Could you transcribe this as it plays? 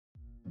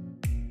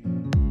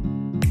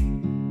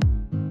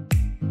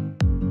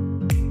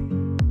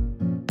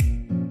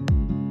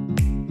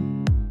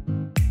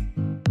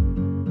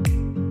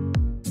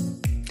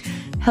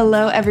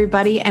Hello,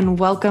 everybody, and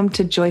welcome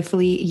to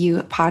Joyfully You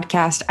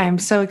podcast. I'm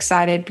so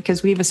excited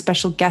because we have a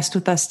special guest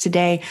with us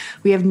today.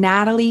 We have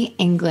Natalie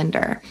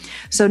Englander.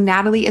 So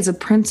Natalie is a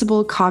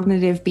principal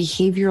cognitive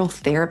behavioral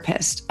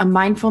therapist, a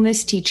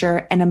mindfulness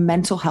teacher, and a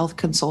mental health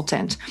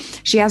consultant.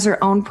 She has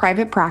her own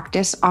private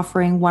practice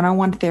offering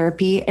one-on-one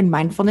therapy and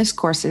mindfulness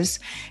courses,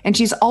 and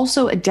she's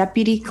also a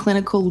deputy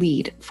clinical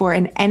lead for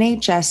an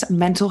NHS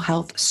mental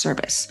health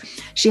service.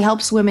 She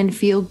helps women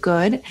feel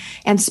good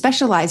and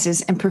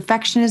specializes in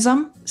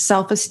perfectionism,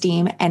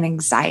 self-esteem, and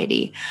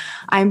anxiety.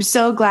 I'm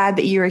so glad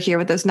that you are here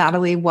with us,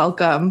 Natalie.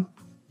 Welcome.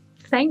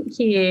 Thank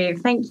you.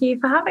 Thank you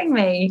for having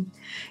me.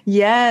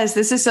 Yes,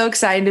 this is so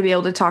exciting to be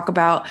able to talk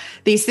about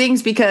these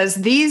things because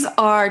these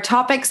are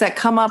topics that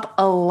come up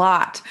a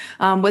lot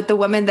with the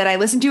women that I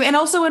listen to and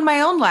also in my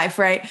own life,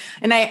 right?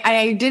 And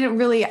I didn't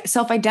really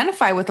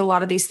self-identify with a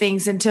lot of these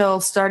things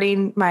until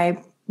starting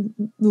my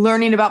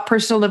learning about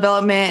personal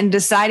development and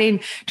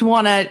deciding to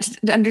want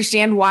to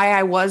understand why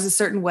I was a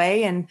certain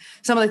way and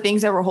some of the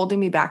things that were holding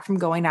me back from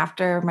going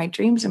after my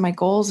dreams and my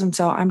goals. And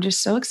so I'm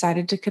just so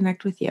excited to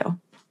connect with you.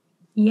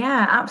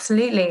 Yeah,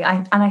 absolutely.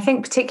 I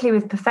think particularly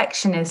with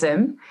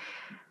perfectionism,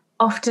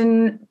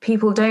 often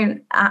people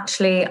don't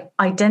actually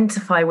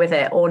identify with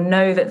it or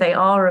know that they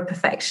are a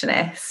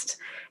perfectionist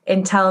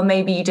until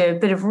maybe you do a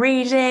bit of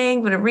reading,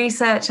 a bit of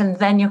research, and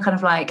then you're kind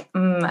of like,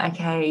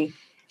 okay,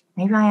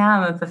 maybe I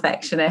am a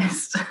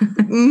perfectionist.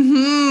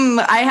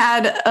 I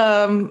had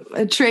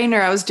a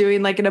trainer. I was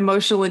doing like an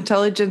emotional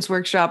intelligence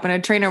workshop, and a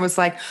trainer was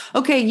like,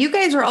 okay, you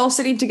guys are all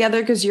sitting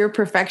together because you're a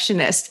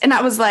perfectionist. And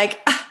I was like,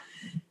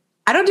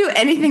 I don't do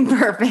anything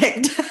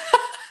perfect.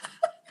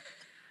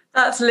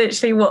 That's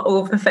literally what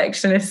all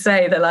perfectionists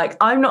say. They're like,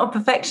 I'm not a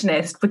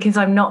perfectionist because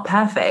I'm not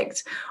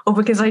perfect or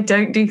because I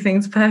don't do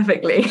things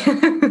perfectly.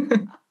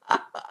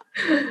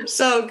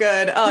 So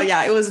good. Oh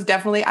yeah, it was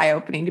definitely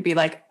eye-opening to be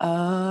like,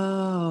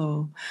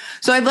 oh.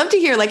 So I'd love to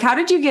hear, like, how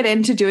did you get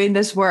into doing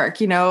this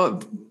work? You know,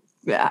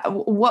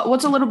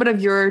 what's a little bit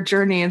of your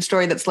journey and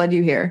story that's led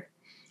you here?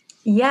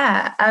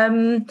 Yeah.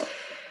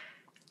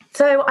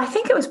 So I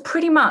think it was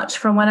pretty much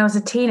from when I was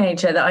a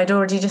teenager that I'd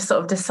already just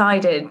sort of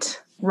decided,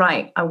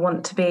 right, I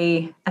want to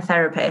be a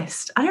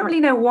therapist. I don't really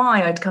know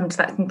why I'd come to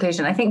that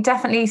conclusion. I think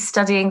definitely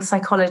studying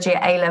psychology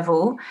at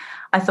A-level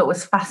I thought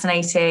was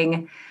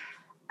fascinating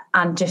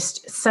and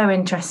just so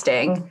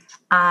interesting.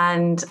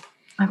 And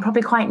I'm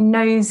probably quite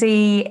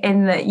nosy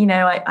in that, you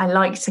know, I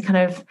like to kind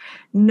of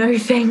know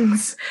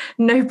things,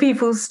 know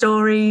people's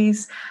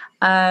stories.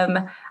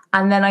 And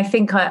then I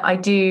think I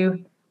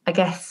do, I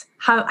guess,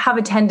 have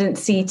a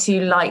tendency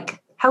to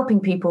like helping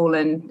people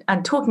and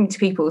talking to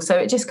people. So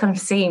it just kind of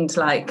seemed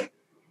like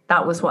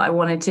that was what I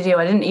wanted to do.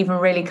 I didn't even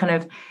really kind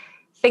of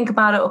think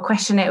about it or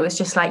question it. It was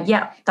just like,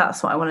 yep,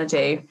 that's what I want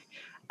to do.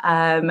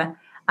 And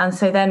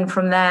so then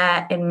from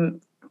there,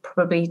 in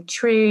probably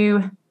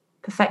true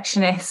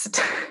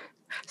perfectionist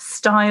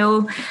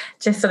style,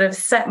 just sort of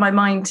set my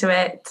mind to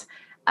it.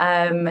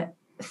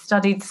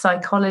 Studied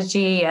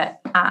psychology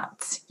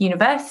at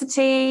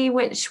university,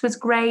 which was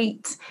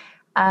great.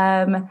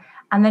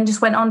 And then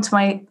just went on to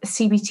my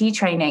CBT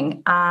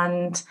training.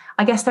 And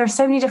I guess there are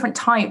so many different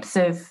types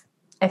of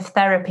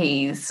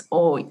therapies,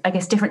 or I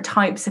guess different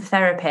types of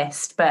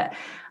therapists, but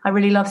I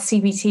really love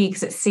CBT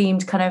because it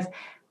seemed kind of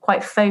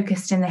quite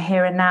focused in the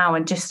here and now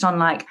and just on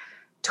like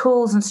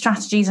tools and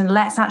strategies, and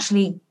let's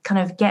actually kind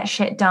of get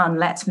shit done.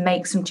 Let's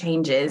make some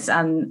changes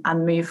and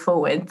move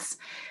forwards.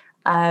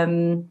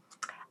 And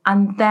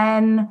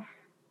then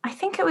I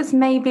think it was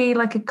maybe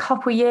like a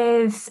couple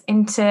years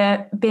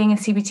into being a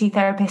CBT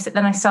therapist that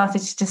then I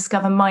started to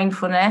discover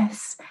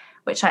mindfulness,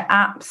 which I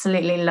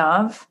absolutely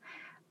love.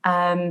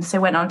 So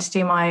went on to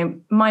do my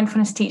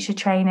mindfulness teacher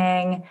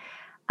training,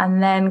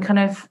 and then kind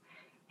of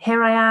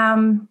here I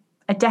am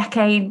a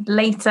decade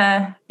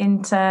later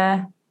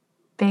into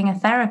being a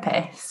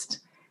therapist.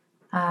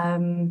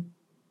 Gosh,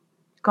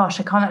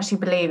 I can't actually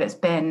believe it's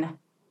been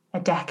a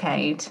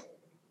decade.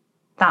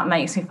 That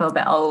makes me feel a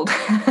bit old.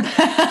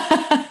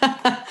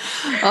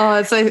 Oh,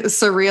 it's a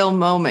surreal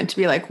moment to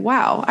be like,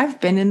 wow, I've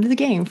been into the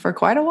game for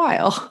quite a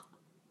while.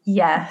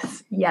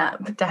 Yes, yeah,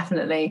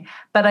 definitely.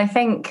 But I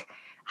think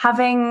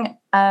having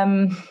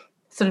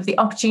sort of the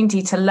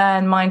opportunity to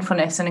learn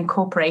mindfulness and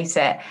incorporate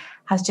it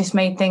has just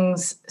made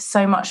things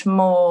so much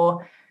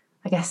more,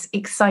 I guess,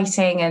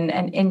 exciting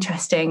and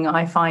interesting,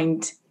 I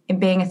find, in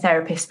being a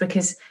therapist,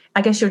 because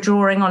I guess you're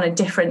drawing on a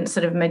different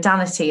sort of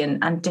modality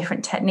and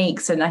different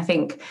techniques. And I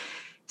think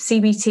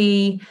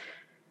CBT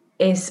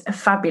is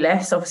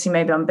fabulous. Obviously,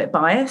 maybe I'm a bit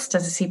biased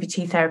as a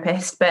CBT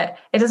therapist, but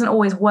it doesn't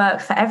always work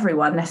for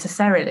everyone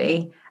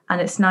necessarily. And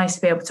it's nice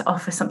to be able to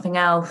offer something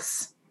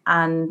else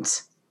and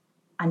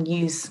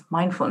use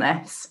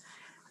mindfulness.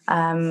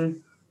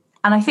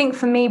 And I think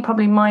for me,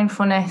 probably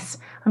mindfulness,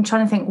 I'm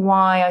trying to think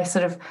why I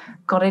sort of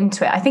got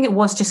into it. I think it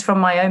was just from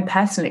my own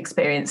personal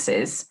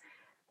experiences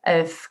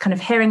of kind of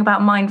hearing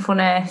about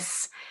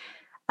mindfulness.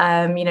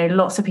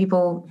 Lots of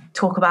people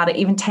talk about it.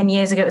 Even 10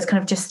 years ago, it was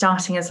kind of just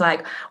starting as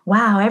like,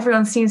 wow,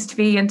 everyone seems to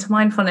be into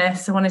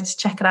mindfulness. I wanted to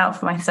check it out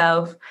for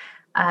myself.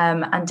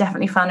 and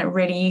definitely found it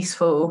really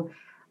useful.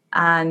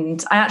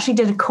 And I actually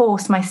did a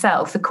course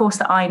myself, the course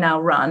that I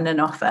now run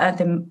and offer,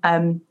 the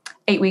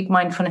 8-week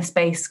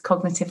mindfulness-based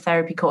cognitive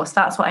therapy course.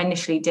 That's what I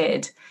initially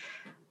did.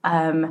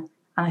 And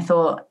I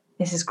thought,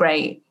 this is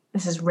great.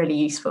 This is really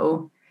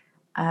useful.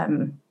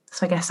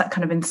 So I guess that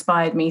kind of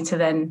inspired me to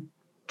then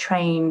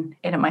train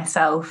in it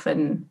myself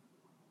and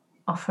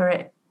offer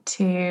it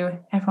to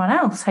everyone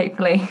else,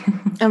 hopefully.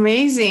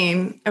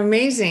 Amazing.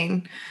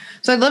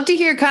 So I'd love to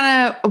hear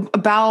kind of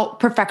about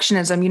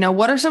perfectionism.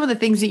 What are some of the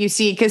things that you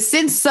see? Because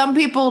since some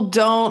people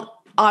don't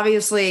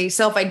obviously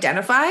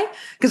self-identify,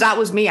 because that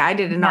was me, I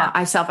did not,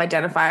 I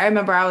self-identify. I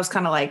remember I was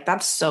kind of like,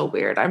 that's so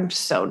weird. I'm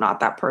so not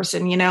that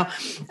person,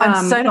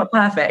 I'm so not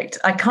perfect.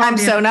 I'm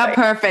so not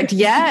perfect.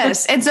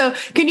 Yes. And so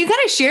can you kind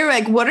of share,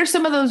 like, what are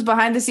some of those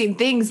behind the scene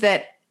things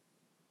that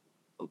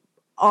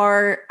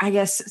are, I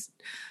guess,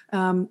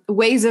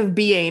 ways of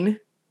being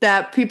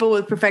that people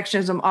with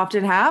perfectionism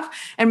often have,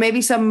 and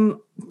maybe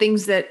some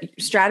things that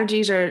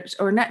strategies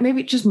or not,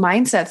 maybe just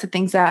mindsets of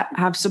things that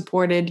have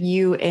supported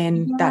you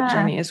in that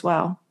journey as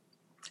well.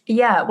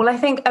 Yeah. Well, I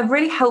think a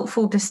really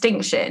helpful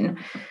distinction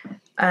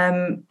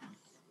that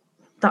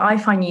I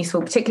find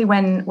useful,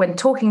 particularly when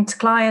talking to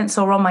clients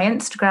or on my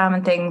Instagram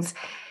and things,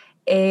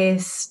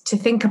 is to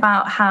think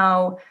about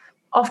how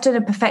often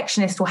a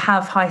perfectionist will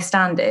have high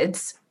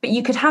standards, but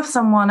you could have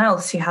someone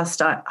else who has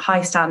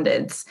high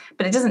standards,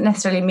 but it doesn't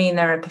necessarily mean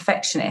they're a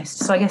perfectionist.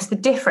 So I guess the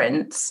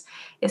difference,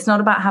 it's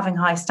not about having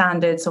high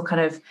standards or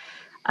kind of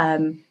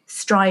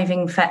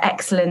striving for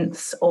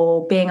excellence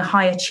or being a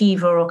high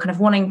achiever or kind of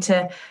wanting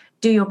to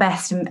do your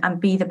best and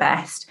be the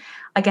best.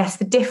 I guess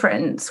the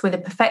difference with a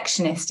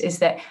perfectionist is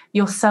that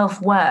your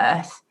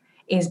self-worth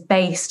is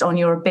based on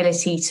your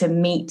ability to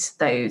meet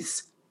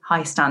those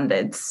high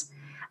standards.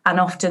 And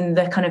often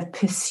the kind of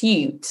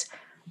pursuit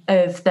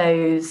of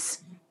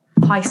those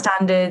high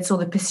standards or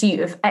the pursuit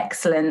of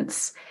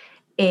excellence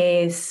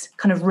is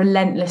kind of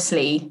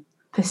relentlessly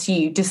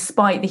pursued,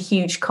 despite the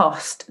huge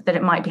cost that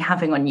it might be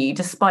having on you,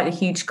 despite the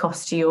huge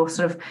cost to your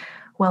sort of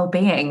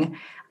well-being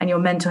and your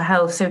mental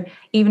health. So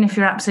even if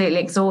you're absolutely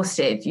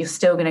exhausted, you're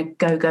still going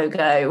to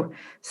go,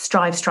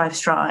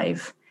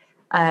 strive.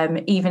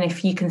 Even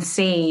if you can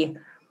see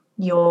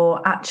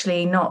you're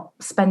actually not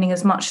spending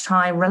as much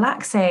time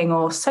relaxing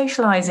or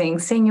socializing,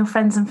 seeing your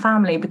friends and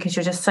family, because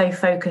you're just so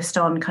focused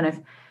on kind of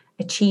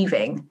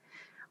achieving.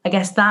 I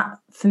guess that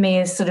for me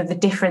is sort of the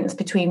difference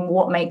between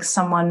what makes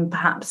someone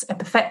perhaps a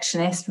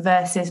perfectionist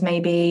versus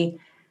maybe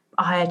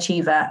a high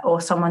achiever or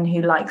someone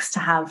who likes to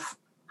have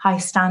high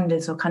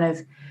standards or kind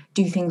of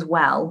do things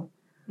well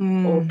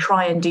or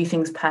try and do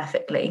things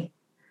perfectly.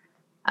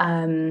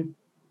 And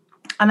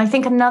I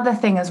think another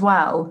thing as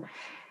well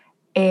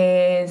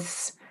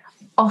is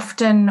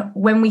often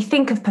when we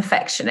think of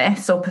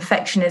perfectionists or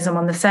perfectionism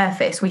on the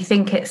surface, we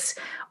think it's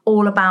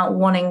all about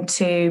wanting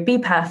to be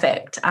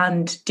perfect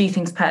and do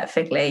things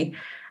perfectly.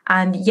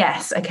 And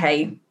yes,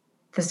 okay,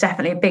 there's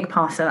definitely a big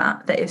part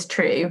of that is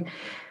true.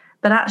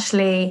 But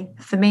actually,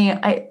 for me,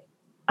 I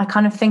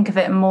kind of think of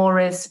it more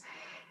as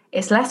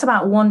it's less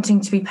about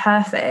wanting to be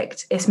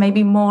perfect. It's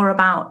maybe more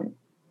about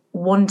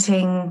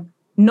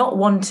not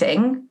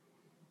wanting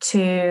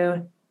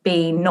to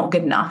be not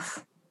good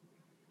enough.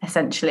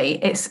 Essentially,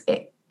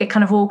 it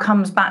kind of all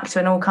comes back to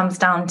and all comes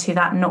down to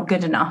that not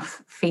good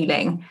enough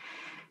feeling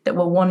that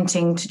we're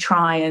wanting to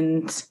try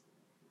and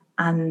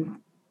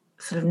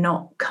sort of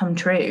not come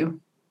true,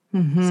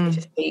 so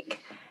to speak.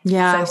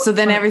 Yeah. So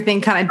then everything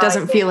kind of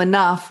doesn't feel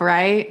enough,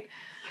 right?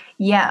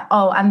 Yeah.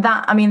 Oh, and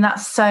that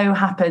so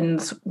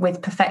happens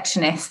with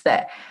perfectionists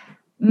that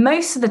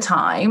most of the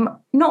time,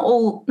 not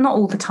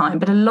all the time,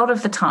 but a lot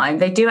of the time,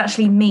 they do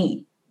actually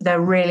meet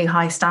their really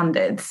high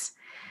standards.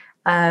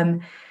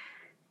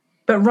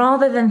 But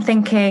rather than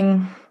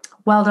thinking,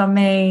 well done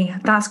me,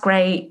 that's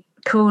great,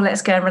 cool,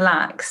 let's go and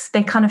relax,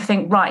 they kind of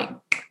think, right,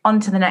 on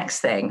to the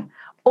next thing.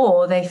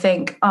 Or they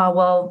think, oh,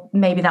 well,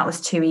 maybe that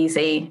was too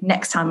easy.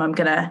 Next time I'm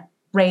going to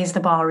raise the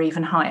bar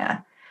even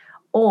higher.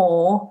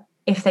 Or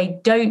if they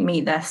don't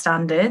meet their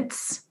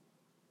standards,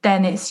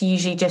 then it's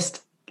usually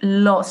just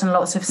lots and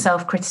lots of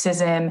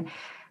self-criticism,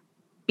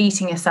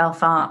 beating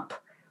yourself up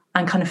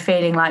and kind of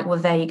feeling like, well,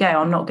 there you go,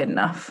 I'm not good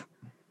enough.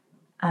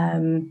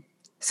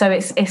 So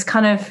it's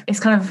kind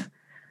of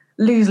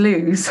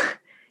lose-lose.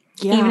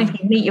 Yeah. Even if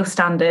you meet your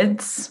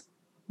standards,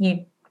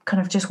 you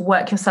kind of just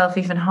work yourself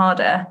even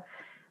harder.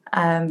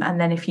 And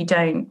then if you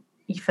don't,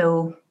 you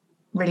feel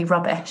really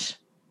rubbish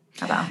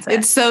about it.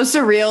 It's so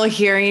surreal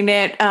hearing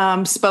it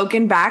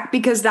spoken back,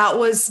 because that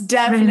was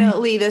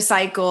definitely the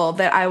cycle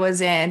that I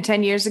was in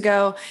 10 years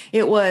ago.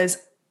 It was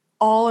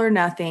all or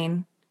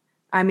nothing.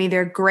 I'm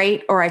either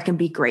great or I can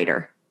be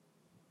greater.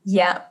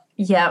 Yeah.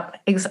 Yeah,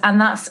 and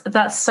that's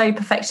so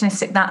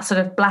perfectionistic, that sort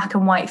of black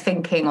and white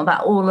thinking or that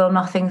all or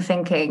nothing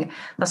thinking.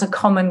 That's a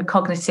common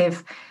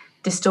cognitive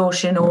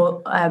distortion or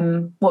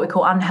what we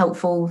call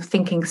unhelpful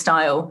thinking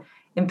style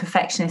in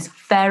perfectionists.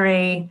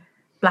 Very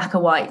black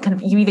and white. Kind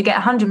of, you either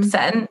get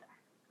 100%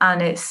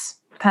 and it's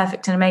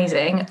perfect and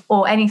amazing,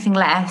 or anything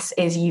less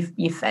is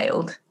you've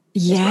failed.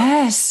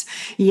 Yes.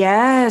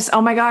 Yes.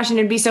 Oh my gosh. And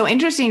it'd be so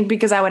interesting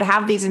because I would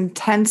have these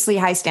intensely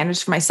high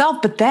standards for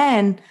myself, but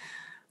then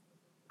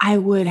I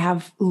would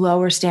have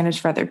lower standards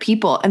for other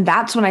people. And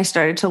that's when I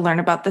started to learn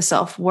about the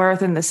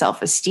self-worth and the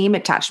self-esteem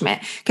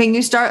attachment. Can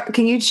you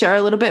share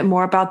a little bit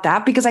more about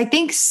that? Because I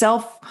think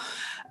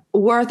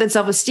self-worth and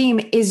self-esteem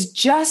is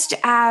just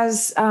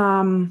as,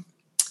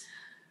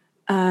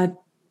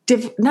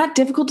 not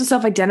difficult to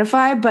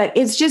self-identify, but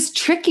it's just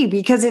tricky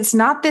because it's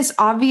not this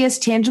obvious,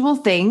 tangible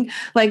thing.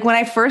 Like when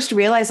I first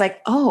realized,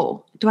 like,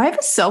 oh, do I have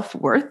a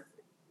self-worth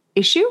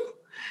issue?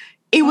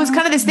 It was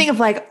kind of this thing of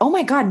like, oh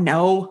my God,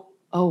 no.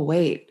 Oh,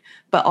 wait.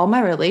 But all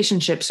my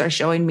relationships are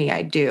showing me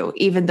I do,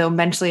 even though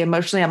mentally,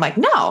 emotionally, I'm like,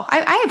 no,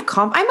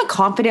 I'm a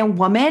confident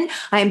woman.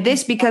 I am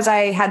this because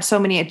I had so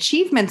many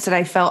achievements that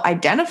I felt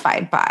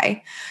identified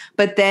by.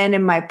 But then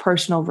in my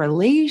personal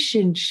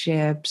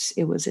relationships,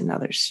 it was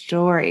another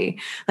story.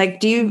 Like,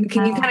 do you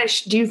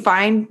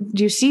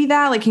see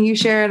that? Like, can you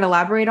share and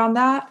elaborate on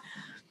that?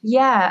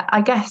 Yeah,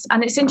 I guess.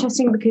 And it's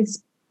interesting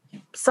because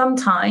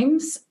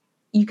sometimes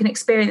you can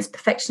experience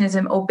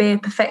perfectionism or be a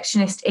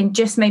perfectionist in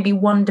just maybe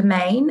one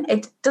domain.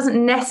 It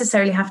doesn't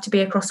necessarily have to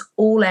be across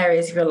all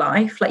areas of your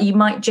life. Like you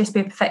might just be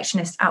a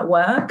perfectionist at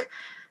work,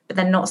 but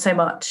then not so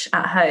much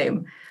at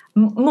home.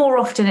 More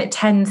often it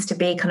tends to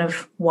be kind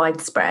of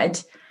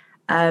widespread.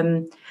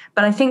 But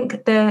I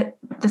think the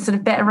sort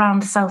of bit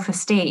around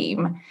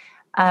self-esteem,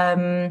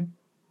 I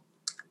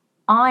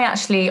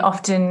actually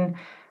often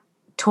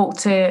talk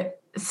to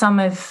some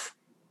of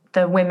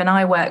the women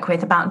I work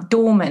with about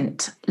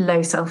dormant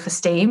low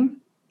self-esteem.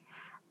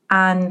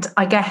 And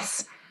I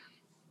guess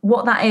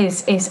what that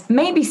is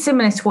maybe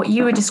similar to what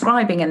you were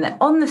describing, in that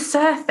on the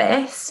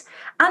surface,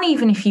 and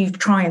even if you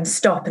try and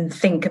stop and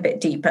think a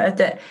bit deeper,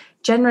 that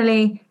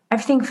generally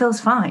everything feels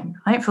fine.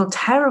 I don't feel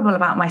terrible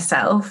about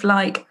myself.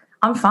 Like,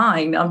 I'm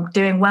fine. I'm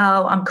doing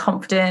well. I'm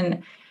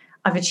confident.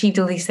 I've achieved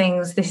all these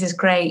things. This is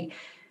great.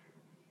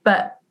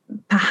 But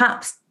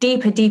perhaps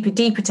deeper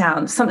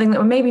down, something that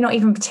we're maybe not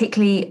even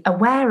particularly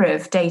aware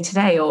of day to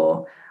day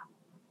or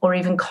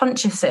even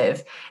conscious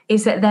of,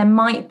 is that there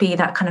might be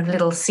that kind of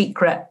little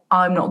secret,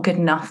 I'm not good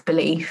enough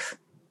belief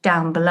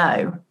down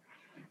below.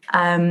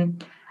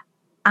 And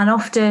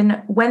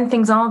often when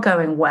things are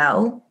going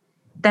well,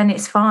 then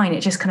it's fine.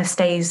 It just kind of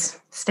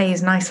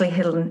stays nicely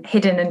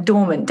hidden and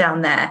dormant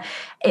down there.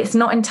 It's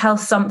not until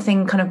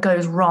something kind of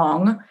goes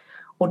wrong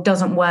or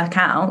doesn't work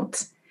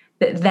out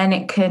that then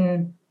it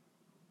can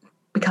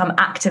become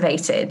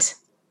activated.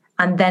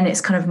 And then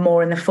it's kind of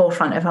more in the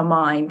forefront of our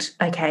mind.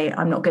 Okay,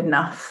 I'm not good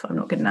enough.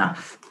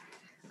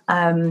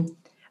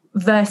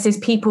 Versus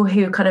people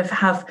who kind of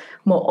have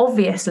more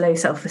obvious low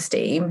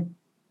self-esteem,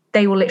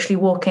 they will literally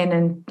walk in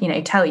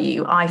and, tell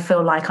you, I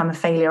feel like I'm a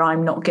failure.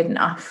 I'm not good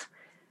enough.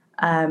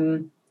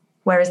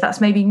 Whereas that's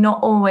maybe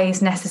not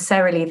always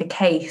necessarily the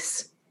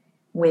case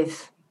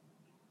with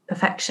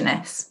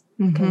perfectionists.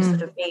 It can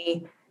sort of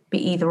be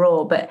either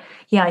or. But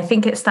yeah, I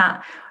think it's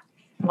that,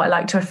 what I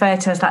like to refer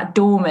to as that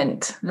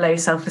dormant low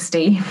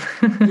self-esteem.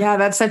 Yeah,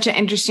 that's such an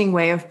interesting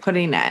way of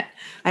putting it.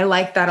 I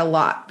like that a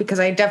lot because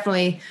I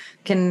definitely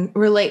can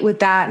relate with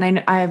that.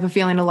 And I have a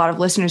feeling a lot of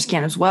listeners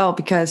can as well,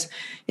 because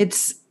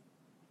it's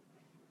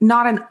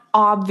not an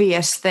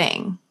obvious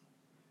thing.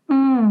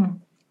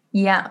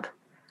 Yep,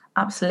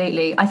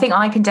 absolutely. I think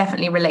I can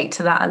definitely relate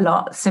to that a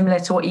lot, similar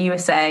to what you were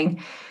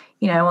saying.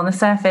 On the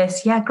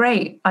surface, yeah,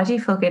 great. I do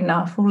feel good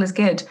enough. All is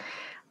good.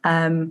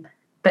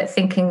 But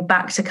thinking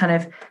back to kind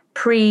of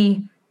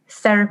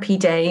pre-therapy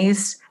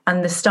days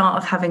and the start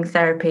of having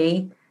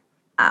therapy,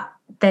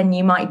 then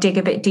you might dig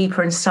a bit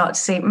deeper and start to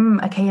say,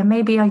 okay, and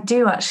maybe I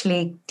do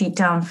actually deep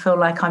down feel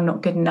like I'm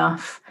not good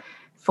enough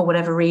for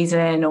whatever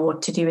reason, or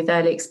to do with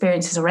early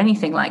experiences or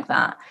anything like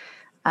that.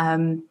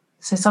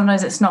 So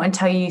sometimes it's not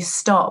until you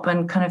stop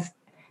and kind of,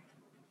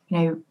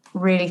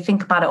 really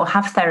think about it or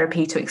have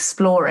therapy to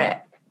explore it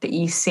that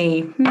you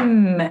see,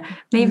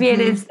 maybe it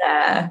is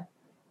there.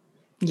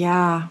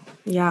 Yeah.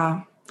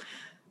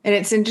 And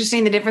it's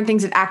interesting, the different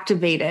things that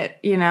activate it,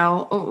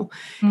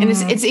 and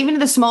it's even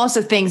the smallest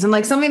of things. And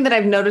like something that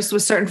I've noticed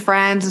with certain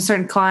friends and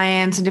certain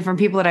clients and different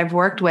people that I've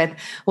worked with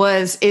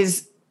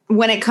is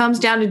when it comes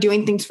down to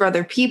doing things for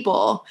other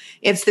people,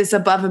 it's this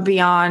above and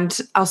beyond,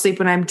 I'll sleep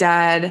when I'm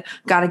dead,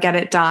 got to get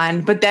it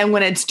done. But then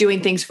when it's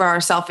doing things for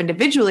ourselves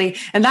individually,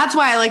 and that's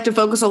why I like to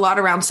focus a lot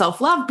around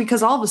self-love,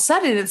 because all of a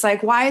sudden it's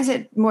like, why is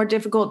it more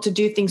difficult to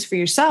do things for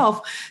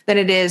yourself than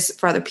it is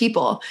for other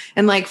people?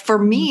 And like, for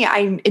me,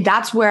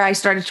 that's where I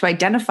started to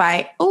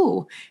identify,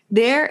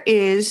 there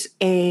is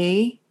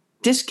a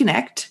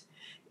disconnect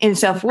in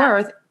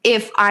self-worth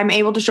if I'm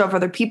able to show up for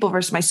other people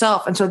versus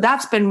myself. And so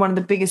that's been one of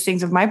the biggest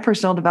things of my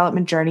personal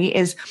development journey,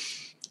 is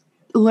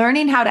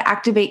learning how to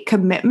activate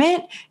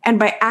commitment. And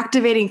by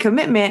activating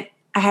commitment,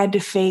 I had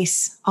to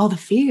face all the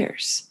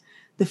fears,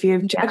 the fear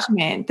of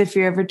judgment, the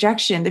fear of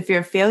rejection, the fear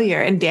of failure,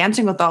 and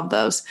dancing with all of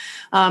those.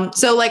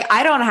 So like,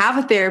 I don't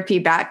have a therapy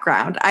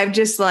background. I've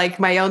just like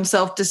my own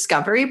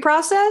self-discovery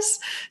process.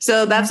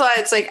 So that's why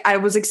it's like, I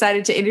was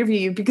excited to interview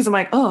you, because I'm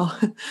like,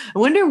 I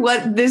wonder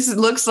what this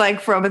looks like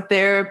from a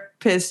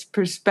therapist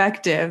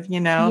perspective, you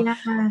know?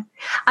 Yeah.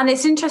 And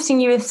it's interesting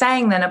you were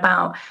saying then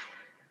about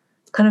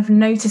kind of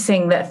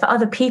noticing that for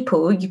other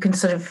people, you can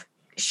sort of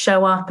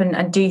show up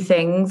and do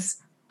things,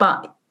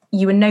 but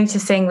you were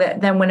noticing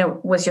that then when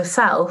it was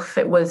yourself,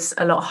 it was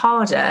a lot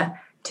harder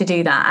to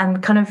do that,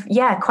 and kind of,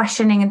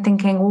 questioning and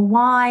thinking,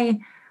 well,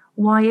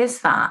 why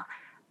is that?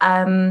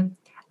 And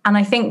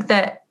I think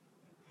that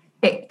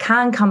it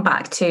can come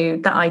back to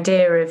that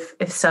idea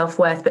of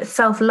self-worth, but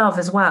self-love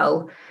as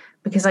well,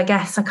 because I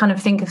guess I kind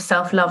of think of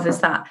self-love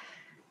as that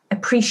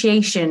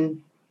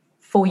appreciation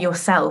for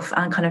yourself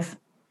and kind of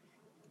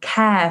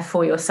care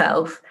for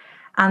yourself.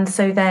 And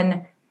so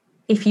then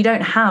if you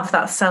don't have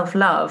that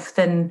self-love,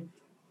 then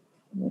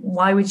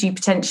why would you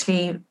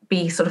potentially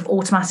be sort of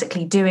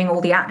automatically doing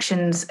all the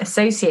actions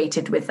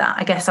associated with that?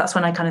 I guess that's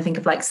when I kind of think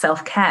of like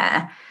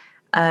self-care.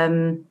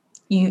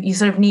 You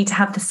sort of need to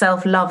have the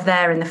self-love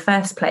there in the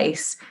first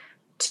place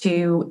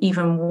to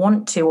even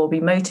want to or be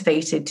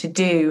motivated to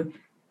do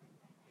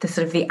the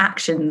sort of the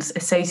actions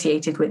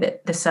associated with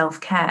it, the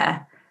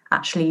self-care,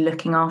 actually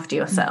looking after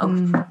yourself.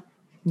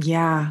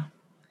 Yeah.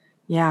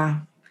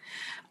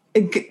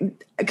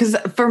 Because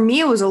for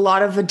me, it was a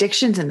lot of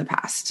addictions in the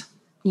past.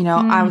 You know,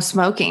 I was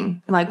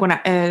smoking, like when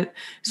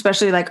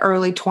especially like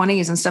early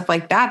 20s and stuff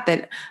like that,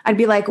 that I'd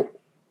be like,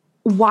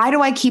 why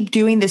do I keep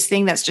doing this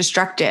thing that's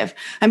destructive?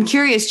 I'm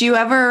curious, do you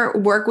ever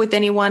work with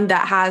anyone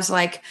that has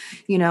like,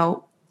 you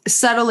know,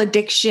 subtle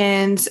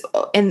addictions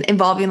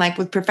involving like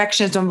with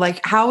perfectionism?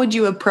 Like, how would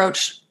you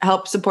approach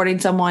help supporting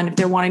someone if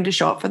they're wanting to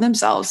show up for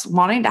themselves,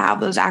 wanting to have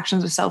those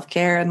actions of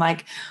self-care and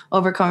like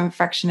overcoming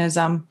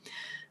perfectionism?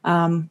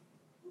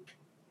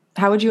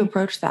 How would you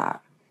approach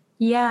that?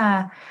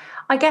 Yeah,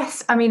 I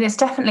guess, I mean, it's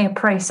definitely a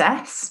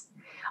process.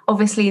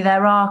 Obviously,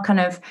 there are kind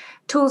of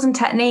tools and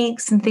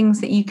techniques and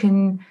things that you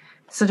can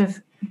sort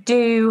of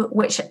do,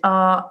 which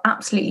are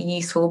absolutely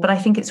useful. But I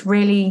think it's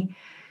really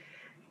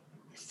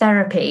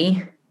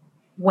therapy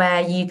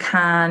where you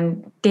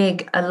can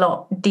dig a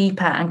lot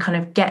deeper and kind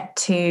of get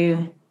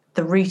to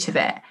the root of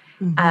it.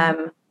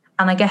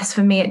 And I guess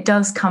for me, it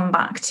does come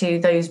back to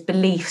those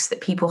beliefs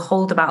that people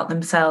hold about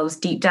themselves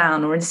deep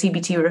down, or in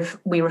CBT,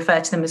 we refer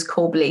to them as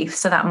core beliefs.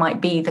 So that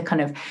might be the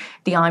kind of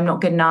the I'm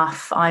not good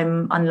enough,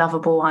 I'm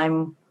unlovable,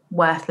 I'm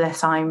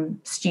worthless, I'm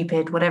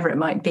stupid, whatever it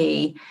might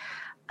be.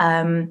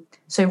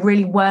 So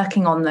really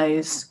working on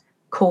those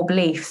core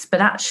beliefs,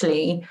 but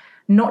actually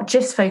not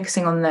just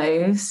focusing on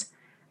those,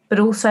 but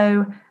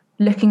also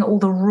looking at all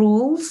the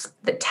rules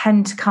that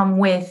tend to come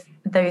with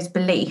those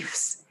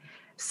beliefs.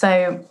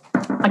 So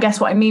I guess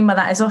what I mean by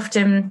that is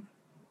often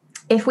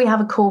if we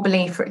have a core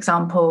belief, for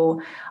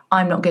example,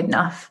 I'm not good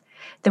enough,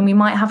 then we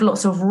might have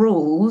lots of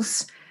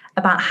rules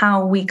about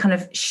how we kind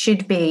of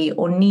should be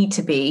or need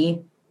to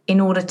be in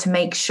order to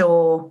make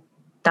sure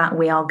that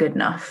we are good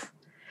enough.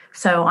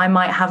 So I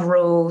might have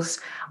rules.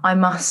 I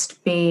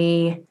must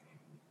be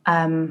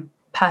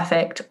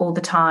perfect all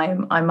the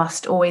time. I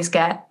must always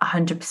get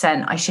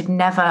 100%. I should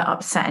never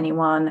upset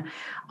anyone.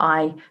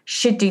 I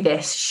should do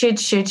this, should,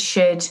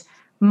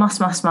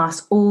 must,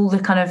 all the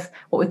kind of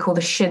what we call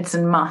the shoulds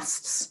and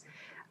musts.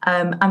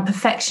 And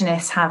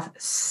perfectionists have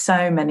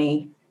so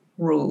many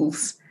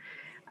rules.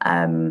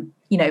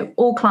 You know,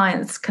 all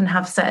clients can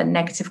have certain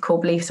negative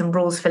core beliefs and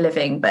rules for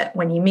living, but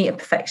when you meet a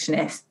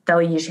perfectionist,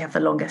 they'll usually have the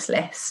longest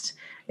list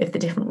of the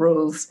different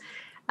rules.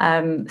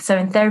 So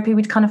in therapy,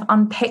 we'd kind of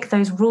unpick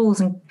those rules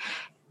and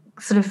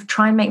sort of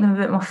try and make them a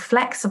bit more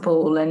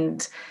flexible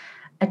and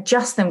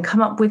adjust them,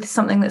 come up with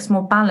something that's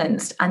more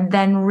balanced. And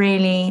then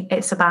really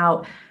it's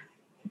about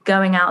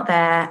going out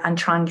there and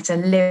trying to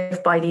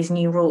live by these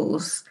new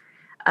rules,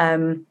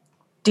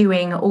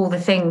 doing all the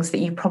things that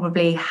you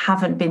probably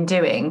haven't been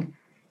doing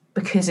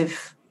because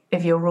of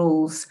your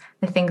rules,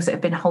 the things that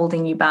have been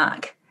holding you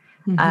back.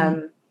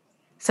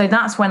 So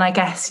that's when I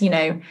guess, you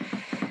know,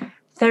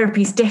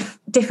 therapy's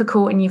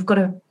difficult and you've got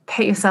to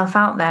put yourself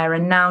out there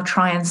and now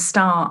try and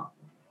start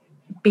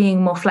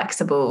being more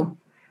flexible,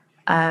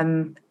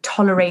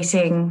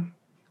 tolerating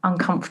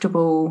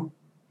uncomfortable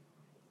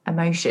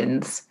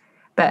emotions.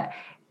 But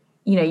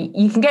you know,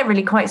 you can get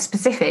really quite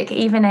specific,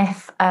 even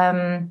if,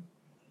 I'm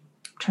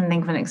trying to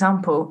think of an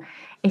example,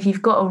 if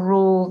you've got a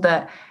rule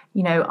that,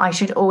 you know, I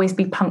should always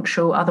be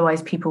punctual,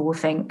 otherwise people will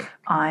think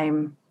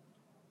I'm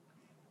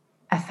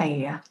a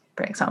failure,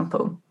 for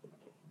example.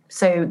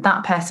 So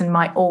that person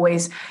might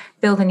always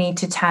feel the need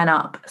to turn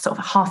up sort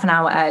of half an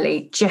hour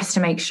early just to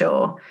make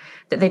sure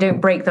that they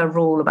don't break their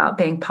rule about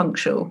being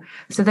punctual.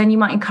 So then you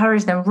might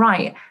encourage them,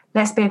 right,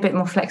 let's be a bit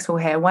more flexible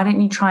here. Why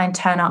don't you try and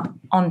turn up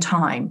on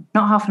time?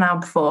 Not half an hour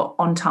before,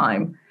 on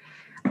time.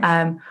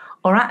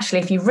 Or actually,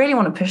 if you really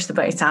want to push the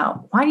boat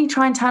out, why don't you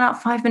try and turn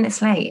up 5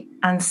 minutes late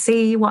and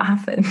see what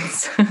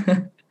happens?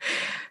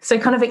 So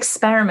kind of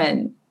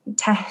experiment,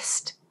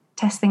 test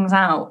things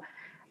out.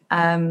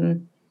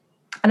 And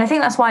I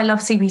think that's why I love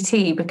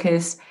CBT,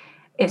 because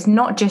it's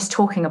not just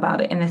talking about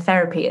it in the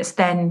therapy. It's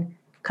then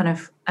kind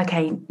of,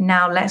 okay,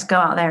 now let's go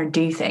out there and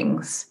do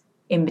things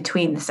in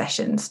between the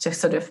sessions to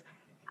sort of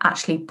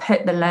actually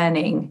put the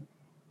learning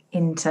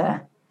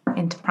into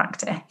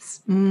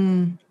practice.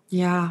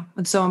 Yeah,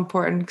 it's so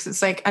important because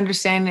it's like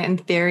understanding it in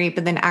theory,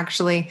 but then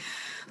actually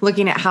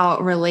looking at how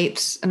it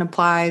relates and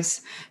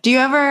applies. Do you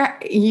ever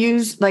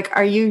use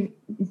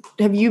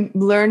have you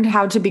learned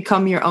how to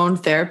become your own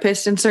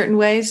therapist in certain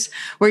ways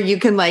where you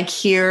can like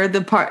hear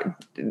the part,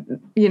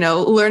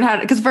 learn how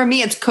to, because for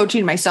me it's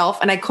coaching myself,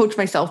 and I coach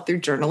myself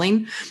through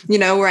journaling,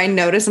 where I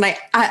notice and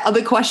I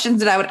the questions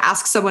that I would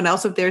ask someone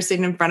else if they're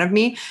sitting in front of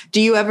me. Do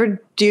you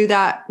ever do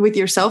that with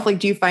yourself? Like,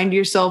 do you find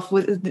yourself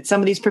with some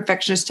of these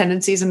perfectionist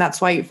tendencies and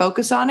that's why you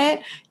focus on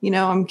it?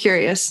 I'm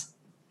curious.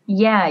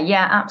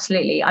 Yeah,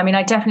 absolutely. I mean,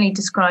 I definitely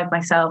describe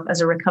myself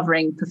as a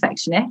recovering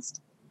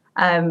perfectionist.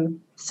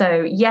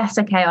 So yes,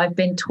 okay, I've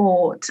been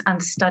taught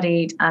and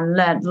studied and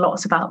learned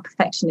lots about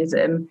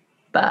perfectionism,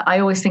 but I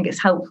always think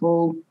it's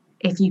helpful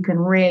if you can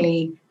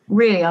really,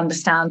 really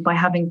understand by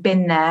having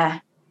been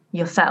there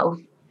yourself.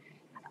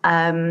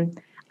 And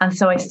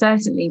so I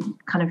certainly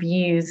kind of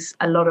use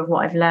a lot of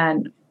what I've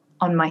learned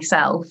on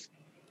myself.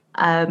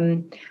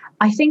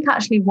 I think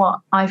actually what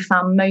I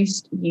found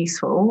most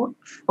useful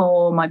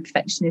for my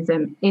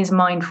perfectionism is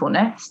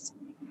mindfulness,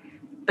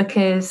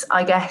 because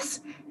I guess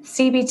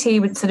CBT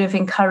would sort of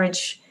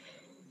encourage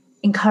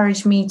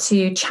me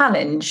to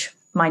challenge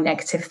my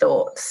negative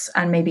thoughts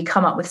and maybe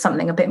come up with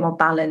something a bit more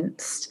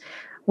balanced.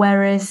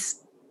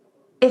 Whereas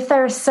if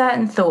there are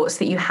certain thoughts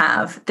that you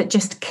have that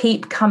just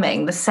keep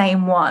coming, the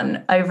same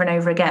one over and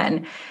over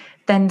again,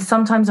 then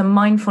sometimes a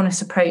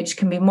mindfulness approach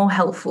can be more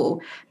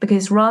helpful,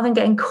 because rather than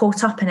getting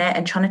caught up in it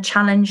and trying to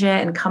challenge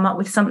it and come up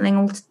with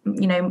something,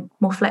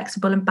 more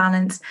flexible and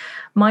balanced,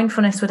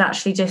 mindfulness would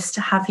actually just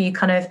have you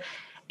kind of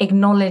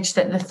acknowledge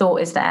that the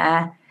thought is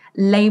there,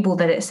 label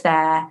that it's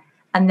there,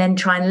 and then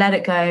try and let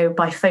it go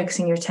by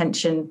focusing your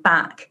attention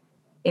back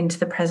into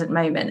the present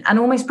moment and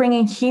almost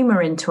bringing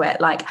humor into it.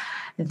 Like,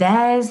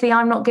 there's the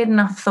I'm not good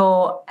enough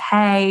thought.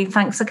 Hey,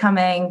 thanks for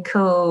coming.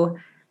 Cool.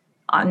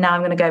 Now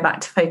I'm going to go back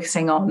to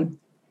focusing on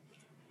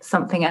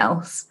something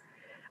else.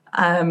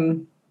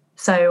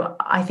 So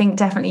I think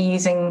definitely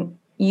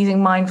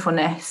using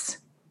mindfulness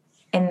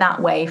in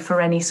that way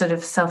for any sort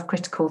of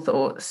self-critical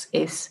thoughts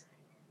is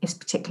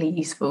particularly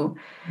useful.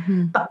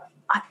 Mm-hmm. But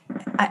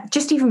I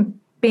just even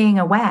being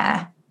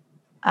aware,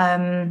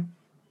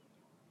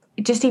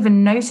 just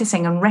even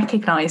noticing and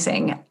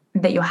recognizing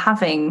that you're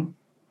having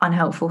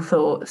unhelpful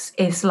thoughts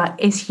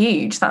is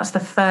huge. That's the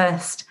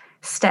first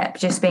step,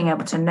 just being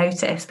able to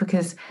notice,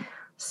 because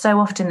so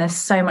often there's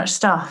so much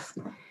stuff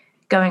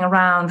going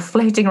around,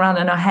 floating around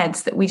in our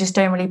heads that we just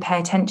don't really pay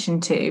attention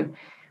to.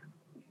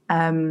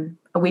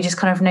 We just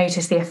kind of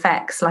notice the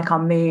effects, like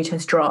our mood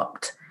has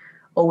dropped,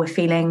 or we're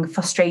feeling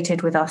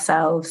frustrated with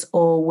ourselves,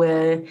 or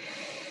we're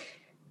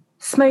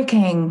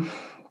smoking,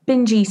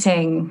 binge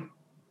eating,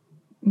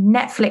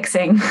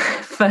 Netflixing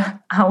for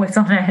hours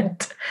on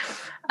end.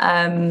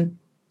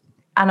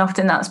 And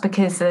often that's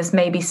because there's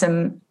maybe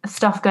some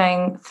stuff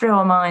going through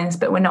our minds,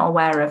 but we're not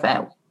aware of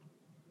it.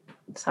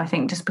 So I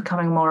think just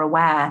becoming more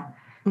aware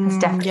has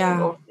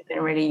definitely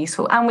been really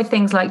useful. And with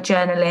things like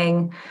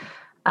journaling,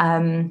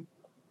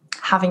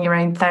 having your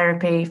own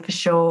therapy for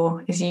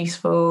sure is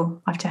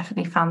useful. I've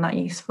definitely found that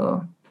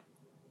useful.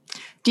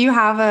 Do you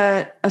have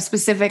a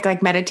specific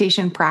like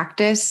meditation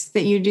practice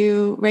that you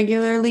do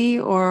regularly,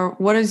 or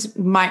what does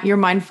your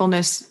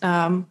mindfulness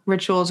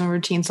rituals and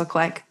routines look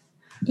like?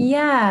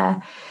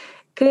 Yeah,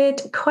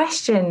 good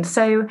question.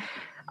 So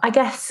I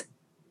guess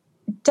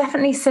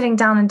definitely sitting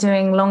down and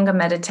doing longer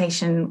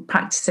meditation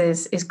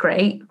practices is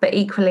great, but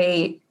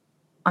equally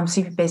I'm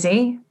super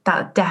busy.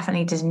 That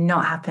definitely does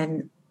not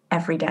happen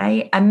every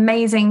day.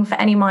 Amazing for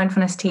any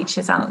mindfulness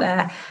teachers out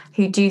there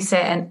who do sit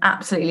and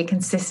absolutely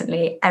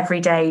consistently every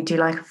day do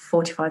like a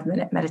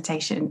 45-minute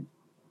meditation.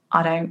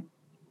 I don't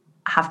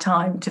have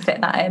time to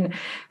fit that in.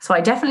 So I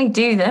definitely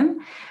do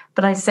them.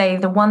 But I say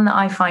the one that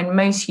I find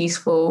most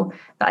useful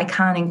that I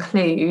can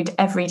include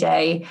every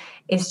day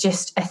is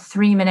just a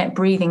 3-minute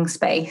breathing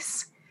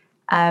space.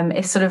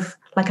 It's sort of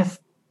like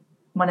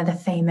one of the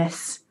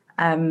famous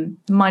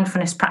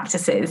mindfulness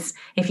practices.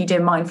 If you do a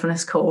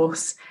mindfulness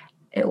course,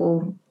 it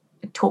will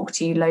talk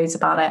to you loads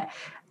about it.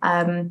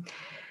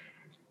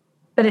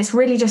 But it's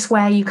really just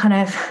where you kind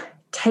of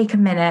take a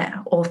minute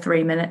or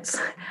 3 minutes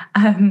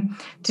to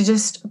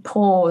just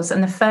pause.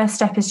 And the first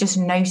step is just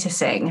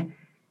noticing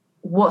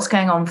what's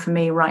going on for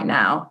me right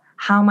now.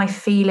 How am I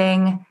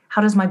feeling?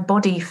 How does my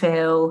body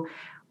feel?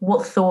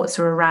 What thoughts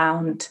are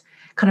around?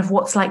 Kind of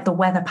what's like the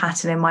weather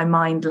pattern in my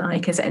mind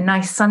like? Is it a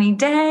nice sunny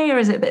day or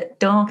is it a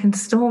bit dark and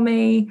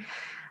stormy?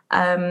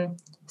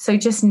 So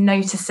just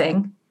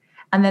noticing.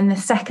 And then the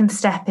second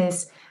step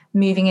is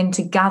moving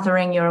into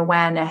gathering your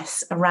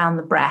awareness around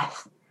the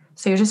breath.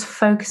 So you're just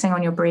focusing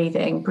on your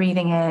breathing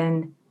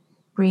in,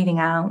 breathing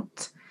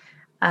out.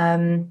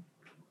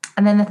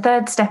 And then the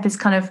third step is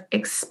kind of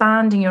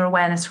expanding your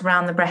awareness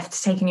around the breath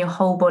to take in your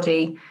whole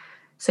body.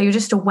 So you're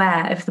just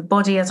aware of the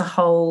body as a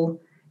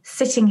whole,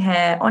 sitting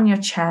here on your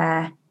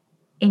chair,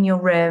 in your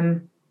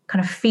room,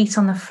 kind of feet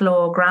on the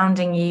floor,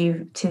 grounding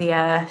you to the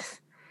earth.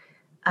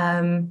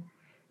 And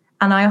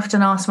I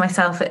often ask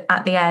myself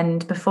at the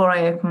end, before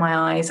I open my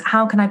eyes,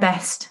 how can I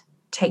best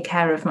take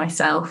care of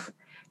myself?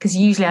 Because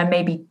usually I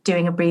may be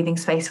doing a breathing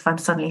space if I'm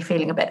suddenly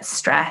feeling a bit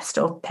stressed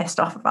or pissed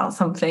off about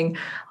something.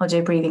 I'll do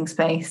a breathing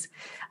space.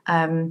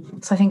 So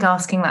I think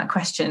asking that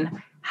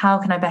question, how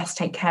can I best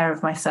take care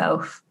of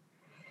myself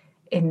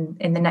in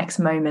the next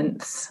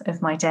moments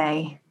of my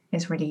day,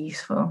 is really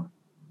useful.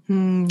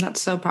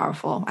 That's so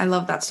powerful. I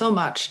love that so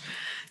much,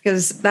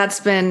 because that's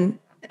been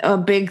a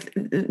big,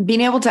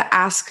 being able to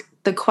ask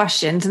the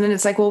questions. And then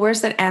it's like, well,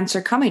 where's that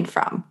answer coming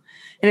from?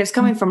 And it's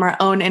coming from our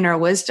own inner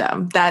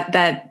wisdom,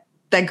 that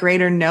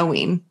greater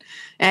knowing.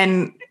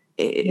 And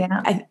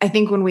I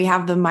think when we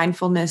have the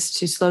mindfulness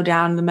to slow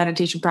down, the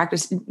meditation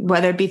practice,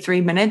 whether it be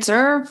 3 minutes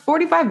or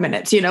 45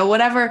 minutes,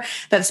 whatever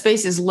that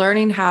space is,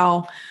 learning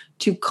how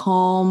to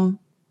calm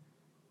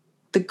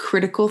the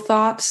critical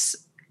thoughts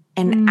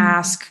and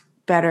ask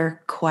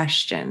better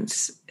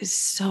questions is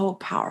so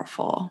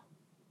powerful.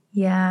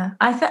 Yeah.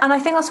 And I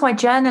think that's why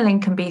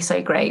journaling can be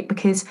so great,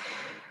 because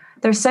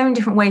there are so many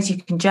different ways you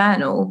can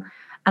journal.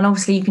 And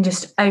obviously you can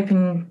just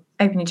open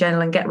your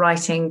journal and get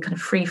writing, kind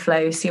of free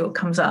flow, see what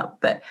comes up.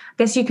 But I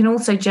guess you can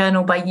also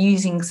journal by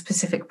using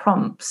specific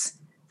prompts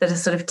that are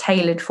sort of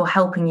tailored for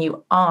helping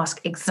you ask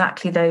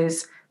exactly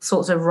those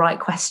sorts of right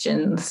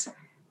questions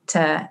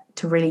to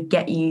really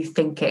get you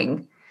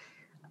thinking.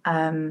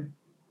 And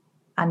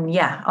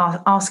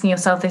asking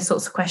yourself those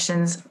sorts of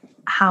questions,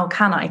 how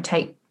can I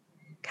take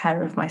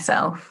care of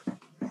myself?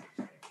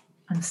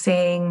 And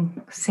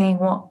seeing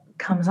what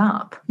comes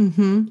up.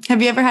 Mm-hmm.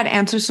 Have you ever had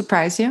answers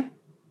surprise you?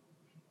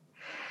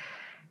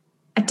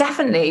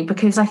 Definitely,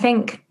 because I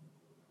think,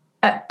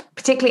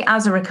 particularly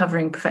as a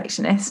recovering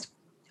perfectionist,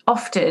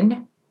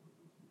 often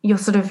your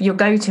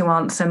go-to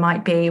answer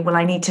might be, well,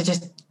 I need to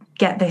just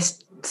get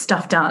this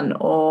stuff done,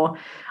 or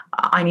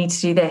I need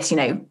to do this.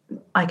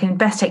 I can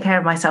best take care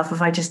of myself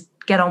if I just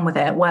get on with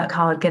it, work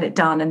hard, get it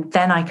done, and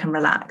then I can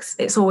relax.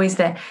 It's always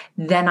the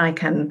then I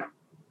can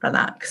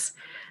relax.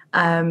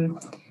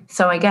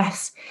 So I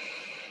guess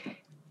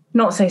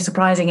not so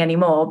surprising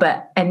anymore,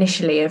 but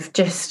initially of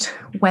just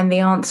when the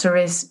answer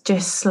is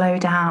just slow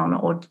down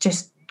or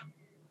just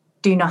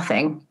do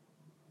nothing,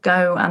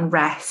 go and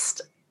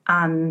rest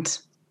and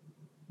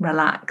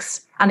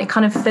relax. And it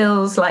kind of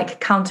feels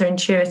like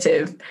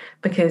counterintuitive,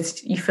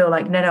 because you feel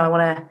like, no, I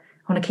want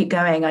to keep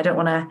going. I don't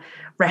want to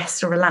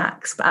rest or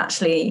relax. But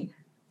actually,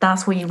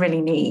 that's what you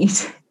really need,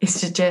 is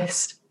to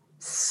just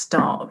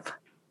stop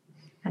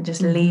and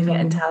just leave it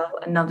until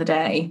another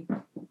day.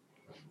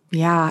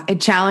 Yeah, it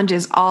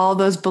challenges all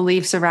those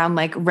beliefs around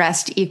like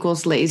rest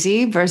equals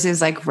lazy versus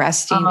like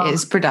resting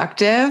is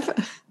productive.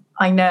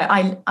 I know.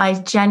 I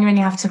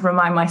genuinely have to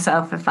remind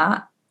myself of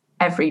that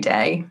every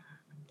day.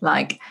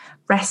 Like,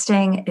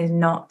 resting is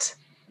not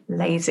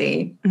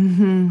lazy.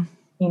 You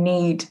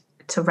need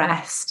to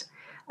rest.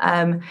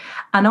 And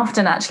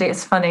often, actually,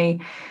 it's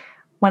funny,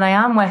 when I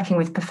am working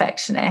with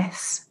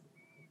perfectionists,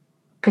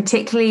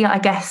 particularly, I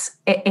guess,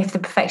 if the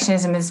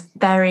perfectionism is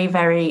very,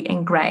 very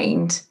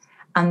ingrained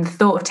and the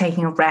thought of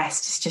taking a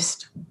rest is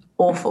just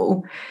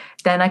awful,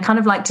 then I kind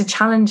of like to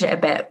challenge it a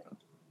bit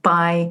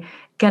by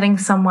getting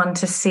someone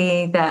to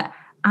see that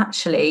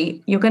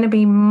actually you're going to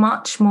be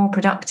much more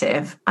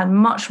productive and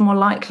much more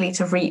likely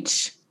to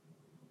reach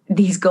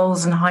these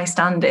goals and high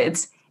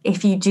standards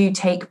if you do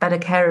take better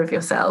care of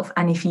yourself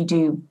and if you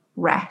do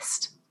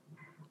rest.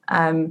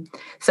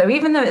 So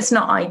even though it's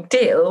not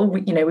ideal,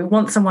 we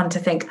want someone to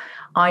think,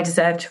 I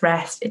deserve to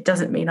rest. It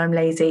doesn't mean I'm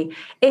lazy.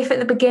 If at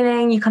the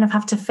beginning you kind of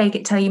have to fake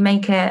it till you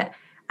make it,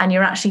 and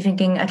you're actually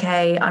thinking,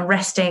 okay, I'm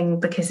resting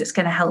because it's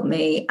going to help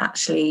me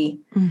actually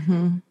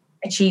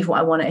achieve what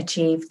I want to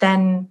achieve,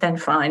 then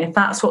fine. If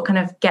that's what kind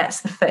of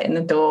gets the foot in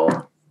the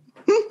door,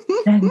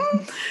 then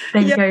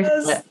yes,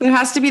 go for it. There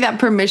has to be that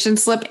permission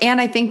slip.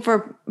 And I think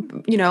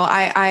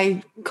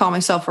I call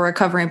myself a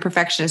recovering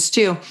perfectionist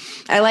too.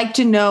 I like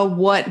to know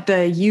what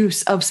the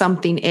use of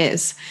something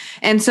is.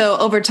 And so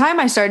over time,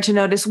 I started to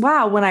notice,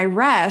 wow, when I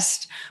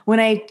rest, when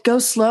I go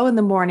slow in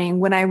the morning,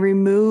 when I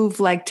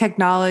remove like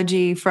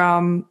technology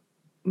from,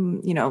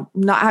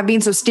 not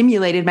being so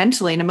stimulated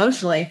mentally and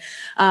emotionally,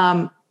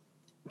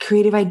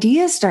 creative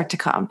ideas start to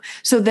come.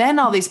 So then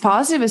all these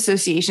positive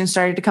associations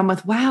started to come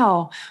with,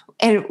 wow.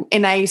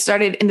 And I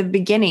started in the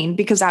beginning,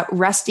 because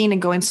resting and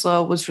going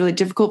slow was really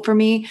difficult for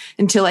me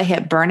until I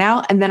hit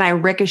burnout. And then I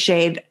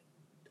ricocheted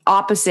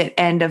opposite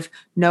end of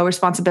no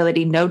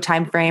responsibility, no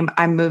time frame.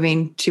 I'm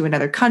moving to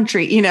another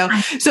country,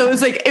 So it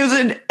was like,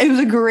 it was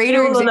a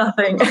greater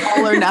example of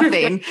all or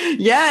nothing.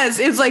 Yes.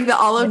 It's like the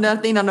all or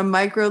nothing on a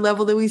micro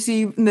level that we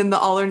see, and then the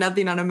all or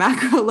nothing on a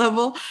macro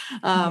level.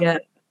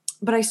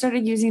 But I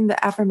started using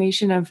the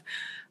affirmation of,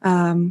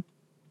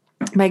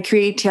 my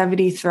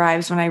creativity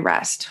thrives when I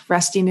rest.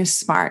 Resting is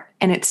smart,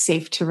 and it's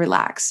safe to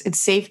relax. It's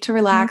safe to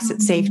relax.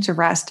 It's safe to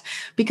rest,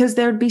 because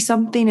there would be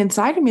something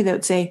inside of me that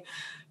would say,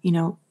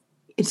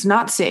 it's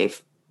not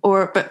safe.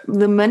 But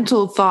the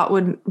mental thought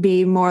would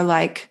be more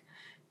like,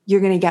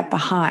 you're going to get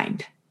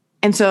behind.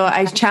 And so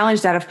I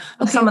challenged that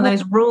of some of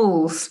those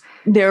rules.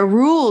 There are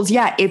rules.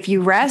 Yeah. If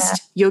you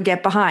rest, you'll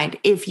get behind.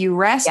 If you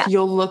rest,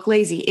 you'll look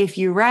lazy. If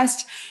you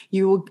rest,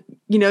 you will,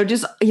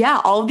 just,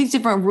 all of these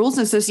different rules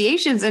and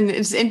associations. And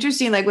it's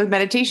interesting, like with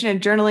meditation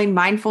and journaling,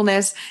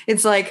 mindfulness,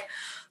 it's like,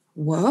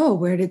 whoa,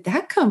 where did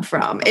that come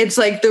from? It's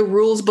like the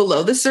rules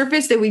below the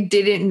surface that we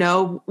didn't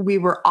know we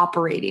were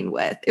operating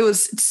with.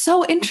 It's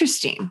so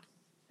interesting.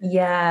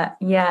 Yeah,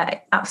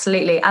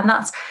 absolutely. And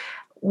that's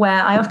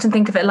where I often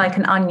think of it like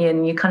an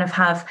onion. You kind of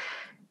have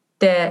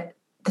the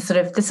sort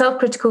of the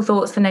self-critical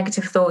thoughts, the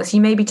negative thoughts.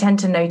 You maybe tend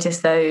to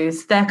notice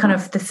those. They're kind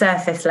of the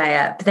surface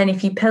layer. But then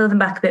if you peel them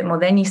back a bit more,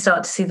 then you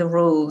start to see the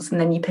rules,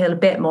 and then you peel a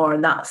bit more,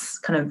 and that's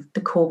kind of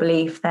the core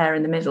belief there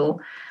in the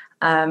middle.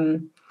 But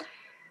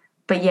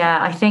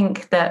I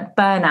think that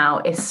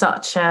burnout is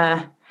such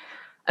a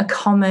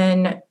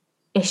common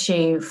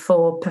issue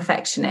for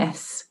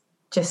perfectionists,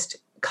 just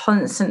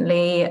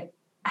constantly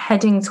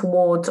heading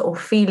towards or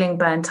feeling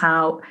burnt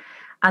out,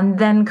 and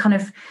then kind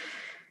of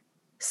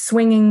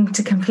swinging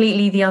to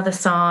completely the other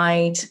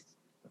side.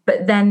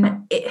 But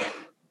then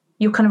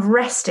you're kind of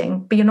resting,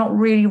 but you're not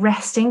really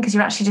resting, because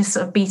you're actually just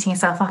sort of beating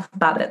yourself up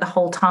about it the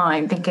whole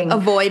time, thinking,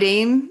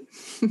 avoiding.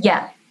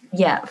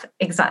 Yeah,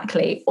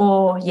 exactly.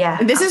 Or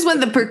and this is when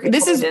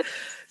this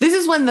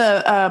is when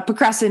the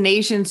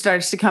procrastination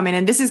starts to come in,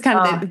 and this is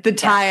kind of the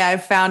tie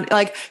I've found.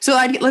 Like, so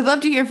I'd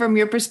love to hear from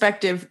your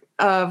perspective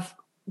of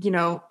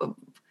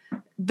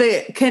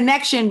the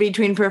connection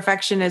between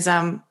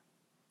perfectionism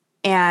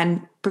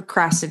and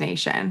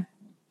procrastination.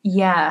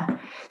 Yeah.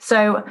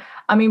 So,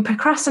 I mean,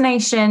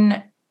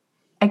 procrastination,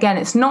 again,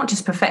 it's not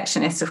just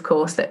perfectionists, of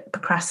course, that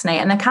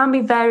procrastinate, and there can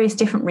be various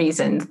different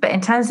reasons. But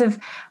in terms of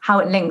how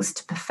it links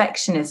to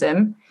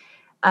perfectionism,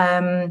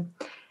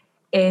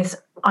 is,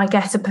 I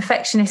guess, a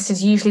perfectionist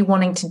is usually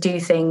wanting to do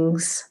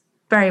things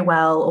very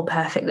well or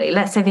perfectly.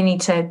 Let's say they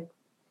need to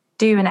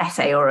do an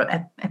essay or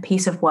a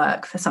piece of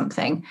work for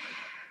something.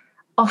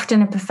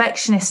 Often a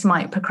perfectionist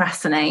might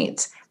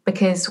procrastinate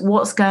because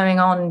what's going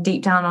on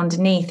deep down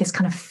underneath is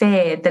kind of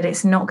fear that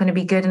it's not going to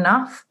be good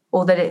enough,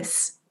 or that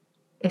it's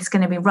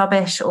going to be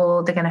rubbish,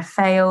 or they're going to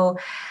fail.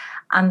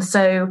 And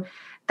so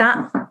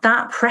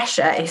that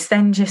pressure is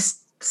then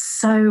just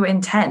so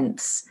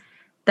intense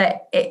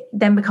that it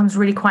then becomes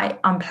really quite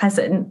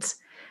unpleasant.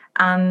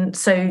 And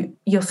so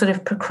you're sort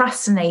of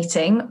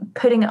procrastinating,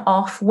 putting it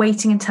off,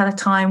 waiting until a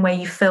time where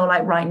you feel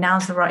like, right,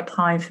 now's the right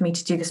time for me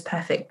to do this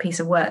perfect piece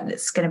of work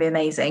that's going to be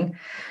amazing.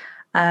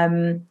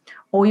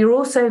 Or you're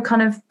also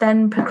kind of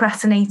then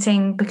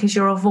procrastinating because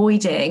you're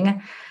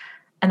avoiding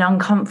an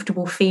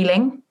uncomfortable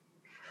feeling.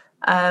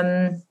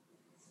 And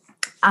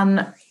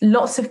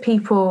lots of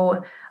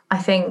people, I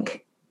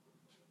think,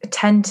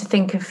 tend to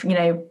think of,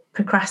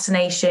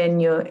 procrastination,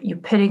 you're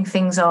putting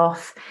things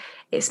off.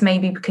 It's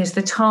maybe because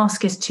the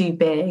task is too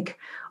big,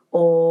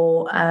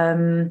 or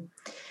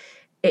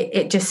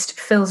it just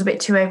feels a bit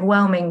too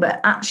overwhelming. But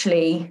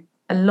actually,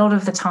 a lot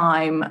of the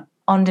time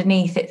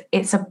underneath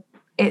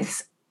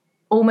it's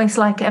almost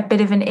like a bit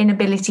of an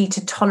inability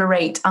to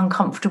tolerate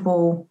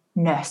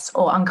uncomfortableness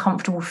or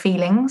uncomfortable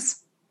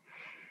feelings.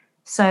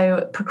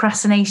 So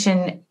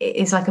procrastination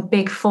is like a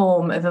big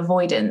form of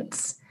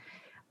avoidance.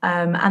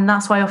 And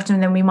that's why often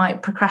then we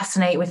might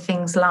procrastinate with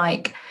things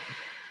like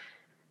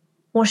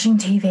watching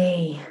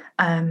TV,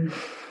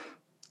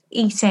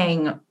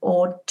 eating,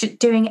 or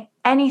doing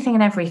anything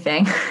and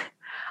everything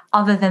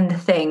other than the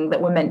thing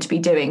that we're meant to be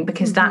doing,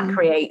 because that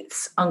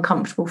creates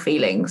uncomfortable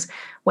feelings,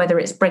 whether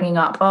it's bringing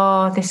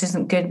up, this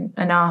isn't good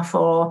enough,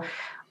 or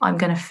I'm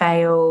going to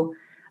fail,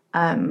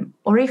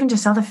 or even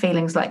just other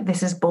feelings like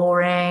this is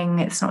boring,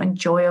 it's not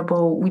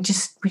enjoyable. We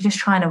just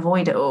try and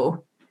avoid it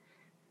all.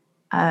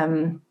 I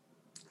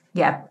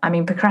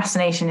mean,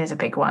 procrastination is a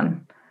big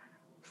one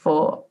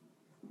for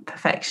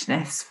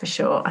perfectionists, for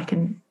sure. I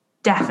can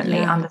definitely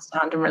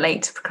understand and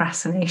relate to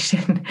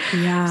procrastination.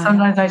 Yeah.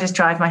 Sometimes I just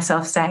drive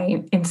myself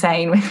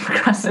insane with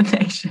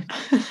procrastination.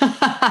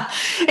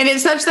 And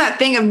it's such that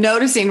thing of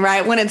noticing,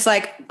 right? When it's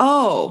like,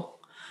 oh,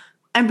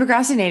 I'm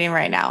procrastinating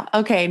right now.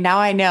 Okay, now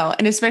I know.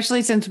 And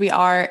especially since we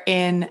are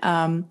in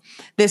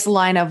this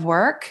line of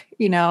work,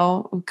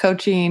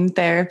 coaching,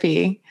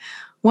 therapy,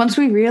 once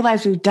we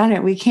realize we've done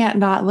it, we can't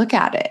not look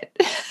at it.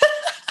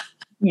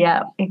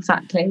 Yeah,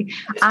 exactly.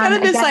 It's kind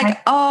of just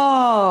like,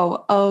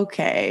 oh,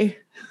 okay.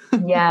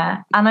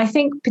 Yeah. And I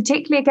think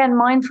particularly, again,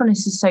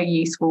 mindfulness is so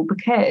useful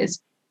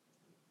because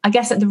I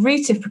guess at the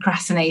root of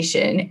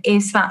procrastination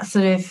is that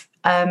sort of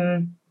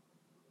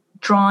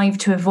drive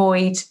to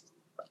avoid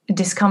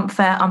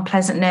discomfort,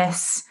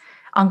 unpleasantness,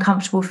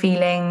 uncomfortable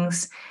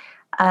feelings.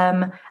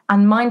 And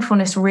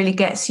mindfulness really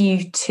gets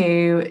you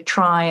to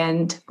try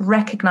and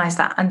recognize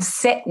that and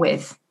sit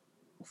with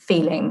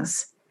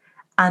feelings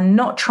and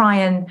not try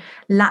and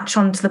latch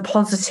onto the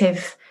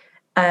positive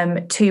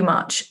too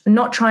much,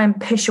 not try and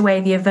push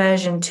away the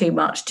aversion too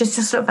much, just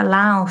to sort of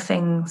allow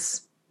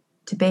things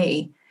to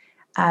be.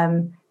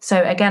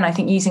 So again, I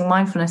think using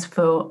mindfulness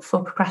for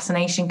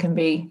procrastination can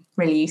be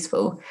really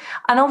useful.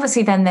 And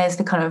obviously then there's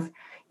the kind of,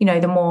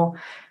 the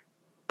more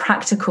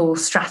practical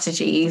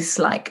strategies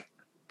like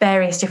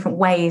various different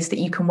ways that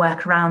you can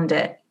work around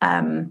it,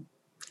 and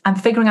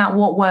figuring out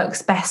what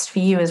works best for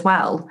you as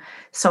well.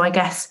 So I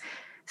guess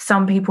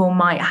some people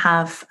might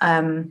have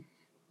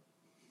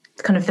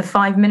kind of the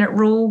 5-minute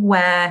rule,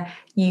 where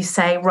you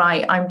say,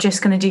 right, I'm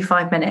just going to do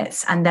 5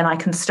 minutes and then I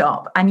can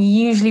stop. And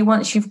usually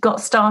once you've got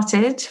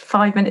started,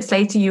 5 minutes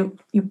later, you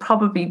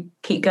probably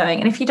keep going.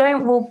 And if you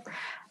don't, well,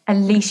 at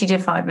least you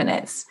did 5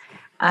 minutes.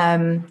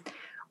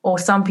 Or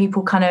some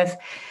people kind of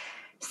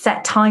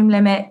set time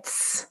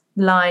limits,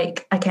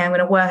 like, okay, I'm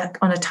going to work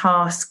on a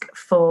task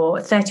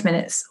for 30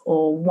 minutes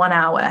or 1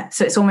 hour.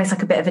 So it's almost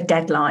like a bit of a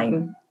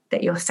deadline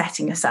that you're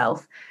setting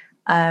yourself.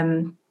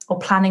 Or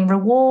planning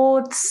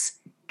rewards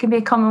can be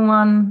a common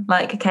one.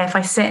 Like, okay, if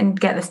I sit and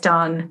get this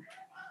done,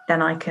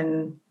 then I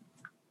can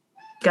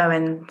go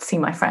and see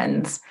my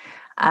friends.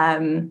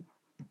 And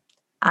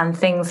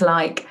things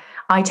like,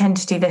 I tend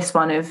to do this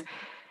one of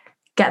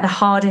get the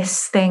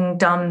hardest thing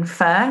done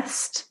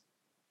first,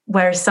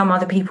 whereas some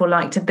other people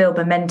like to build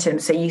momentum.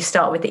 So you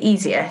start with the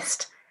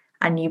easiest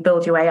and you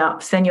build your way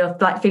up. So then you're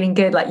like feeling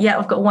good, like, yeah,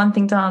 I've got one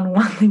thing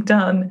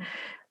done.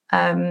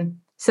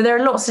 So there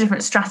are lots of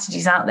different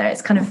strategies out there.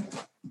 It's kind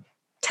of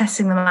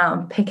testing them out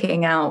and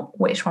picking out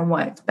which one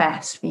works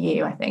best for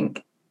you, I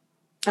think.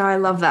 Oh, I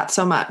love that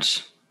so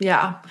much.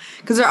 Yeah.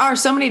 Because there are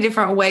so many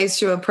different ways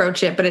to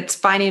approach it, but it's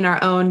finding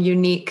our own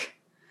unique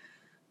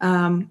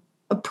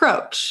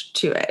approach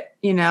to it,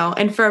 you know?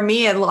 And for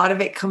me, a lot of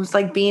it comes,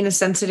 like, being a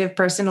sensitive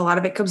person, a lot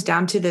of it comes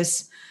down to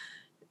this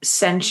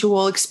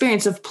sensual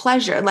experience of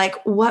pleasure. Like,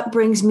 what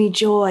brings me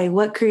joy?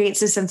 What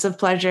creates a sense of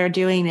pleasure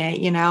doing it,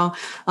 you know?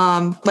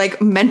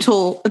 Like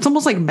mental, it's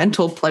almost like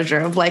mental pleasure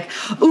of like,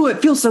 oh, it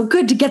feels so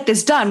good to get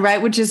this done,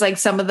 right? Which is like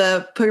some of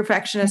the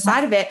perfectionist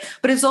side of it,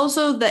 but it's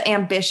also the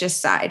ambitious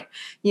side,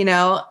 you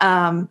know?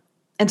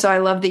 And so I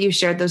love that you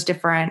shared those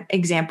different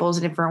examples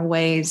and different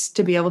ways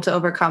to be able to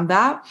overcome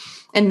that,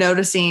 and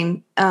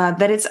noticing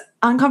that it's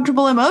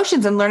uncomfortable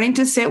emotions and learning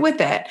to sit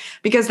with it,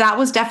 because that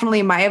was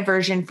definitely my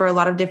aversion for a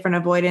lot of different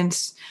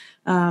avoidant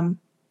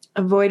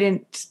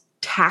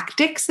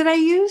tactics that I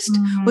used,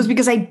 was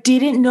because I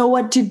didn't know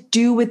what to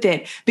do with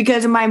it.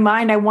 Because in my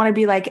mind, I want to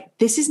be like,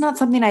 this is not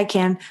something I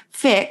can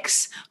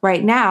fix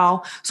right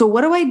now. So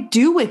what do I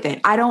do with it?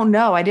 I don't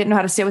know. I didn't know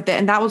how to sit with it.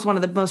 And that was one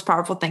of the most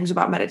powerful things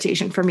about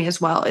meditation for me as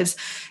well, is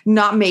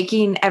not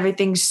making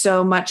everything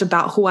so much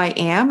about who I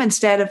am,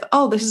 instead of,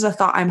 oh, this is a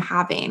thought I'm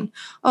having.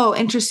 Oh,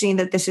 interesting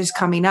that this is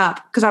coming up.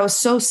 Because I was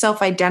so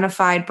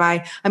self-identified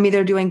by, I'm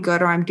either doing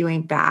good or I'm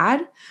doing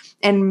bad.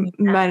 And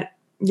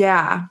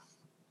yeah.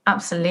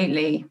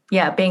 Absolutely.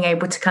 Yeah. Being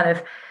able to kind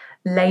of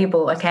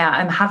label, okay,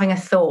 I'm having a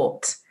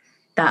thought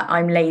that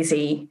I'm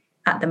lazy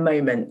at the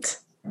moment.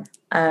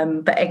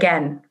 But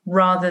again,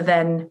 rather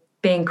than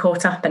being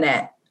caught up in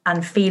it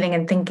and feeling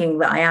and thinking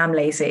that I am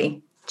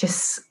lazy,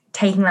 just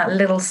taking that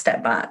little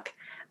step back.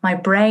 My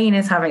brain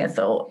is having a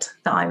thought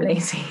that I'm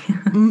lazy.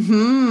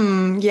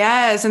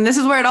 Yes. And this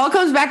is where it all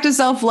comes back to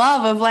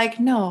self-love of like,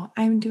 no,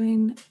 I'm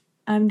doing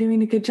a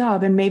good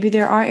job. And maybe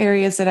there are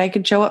areas that I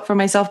could show up for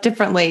myself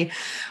differently,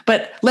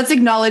 but let's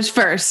acknowledge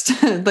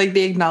first, like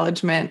the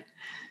acknowledgement.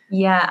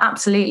 Yeah,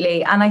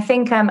 absolutely. And I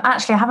think,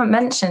 actually, I haven't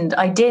mentioned,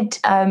 I did,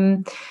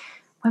 when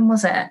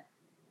was it?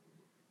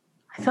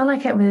 I feel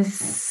like it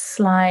was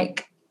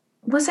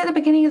it the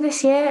beginning of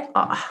this year?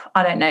 Oh,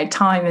 I don't know.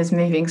 Time is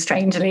moving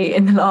strangely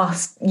in the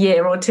last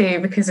year or two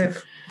because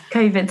of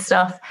COVID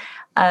stuff.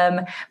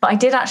 But I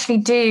did actually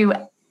do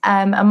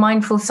a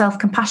mindful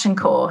self-compassion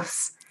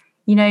course.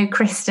 You know,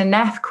 Kristen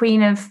Neff,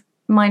 Queen of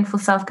Mindful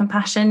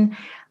Self-Compassion.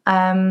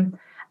 And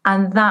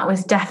that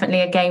was definitely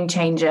a game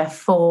changer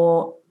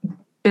for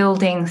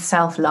building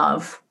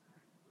self-love,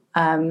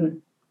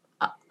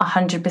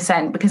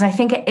 100%, because I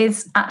think it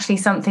is actually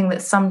something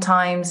that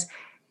sometimes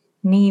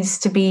needs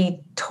to be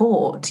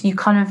taught. You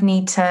kind of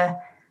need to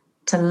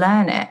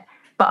learn it.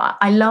 But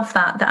I love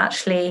that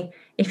actually,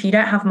 if you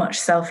don't have much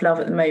self-love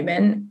at the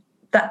moment,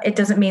 that it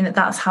doesn't mean that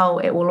that's how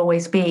it will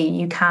always be.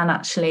 You can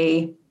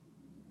actually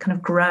kind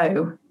of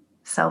grow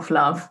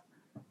self-love,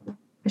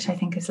 which I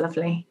think is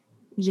lovely.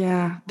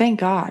 Yeah. Thank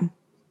God.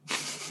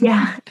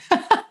 Yeah,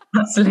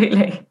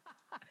 absolutely.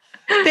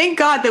 Thank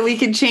God that we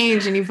can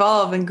change and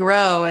evolve and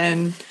grow.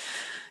 And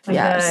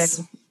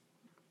yes,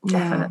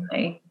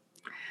 definitely.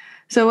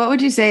 So what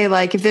would you say,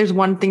 like, if there's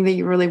one thing that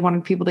you really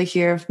wanted people to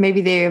hear, if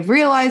maybe they have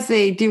realized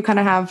they do kind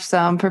of have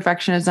some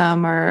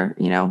perfectionism, or,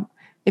 you know,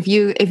 if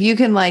you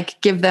can like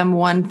give them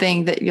one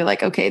thing that you're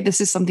like, okay, this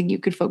is something you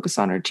could focus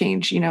on or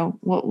change, you know,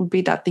 what would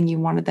be that thing you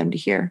wanted them to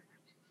hear?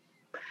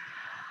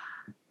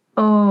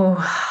 Oh,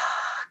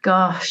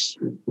 gosh.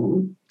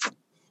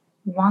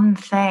 One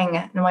thing.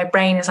 And my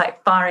brain is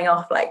like firing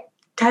off like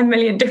 10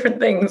 million different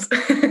things.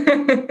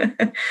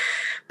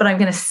 But I'm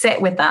going to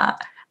sit with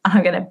that, and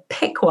I'm going to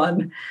pick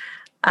one,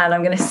 and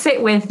I'm going to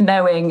sit with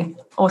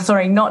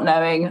not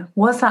knowing,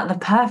 was that the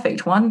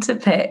perfect one to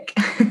pick?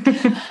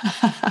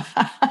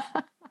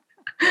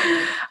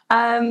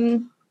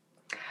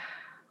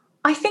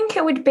 I think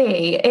it would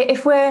be,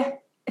 if we're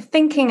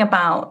thinking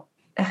about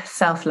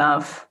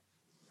self-love,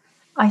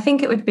 I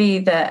think it would be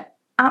that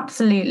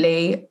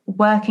absolutely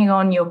working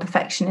on your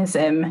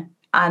perfectionism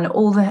and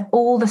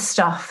all the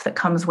stuff that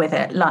comes with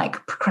it,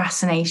 like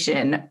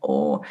procrastination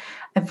or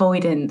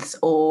avoidance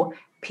or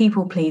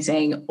people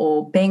pleasing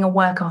or being a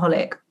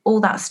workaholic, all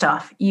that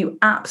stuff, you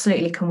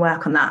absolutely can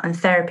work on that. And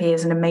therapy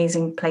is an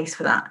amazing place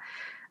for that.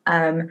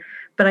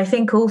 But I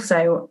think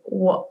also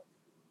what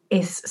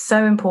is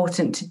so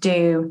important to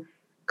do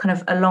kind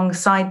of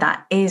alongside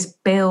that is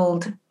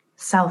build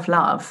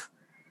self-love.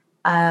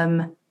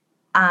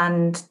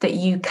 And that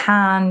you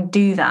can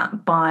do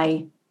that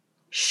by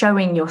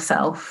showing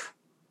yourself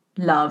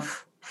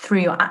love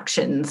through your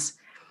actions.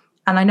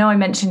 And I know I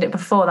mentioned it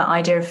before, that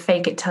idea of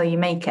fake it till you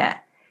make it.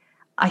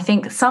 I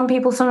think some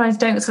people sometimes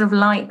don't sort of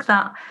like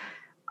that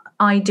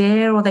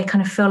idea, or they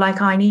kind of feel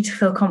like, oh, I need to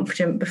feel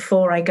confident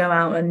before I go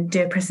out and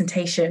do a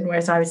presentation.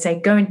 Whereas I would say,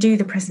 go and do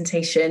the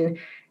presentation,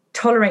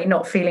 tolerate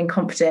not feeling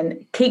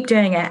confident, keep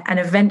doing it, and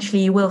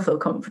eventually you will feel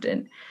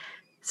confident.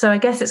 So I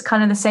guess it's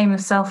kind of the same with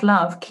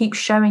self-love. Keep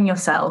showing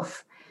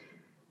yourself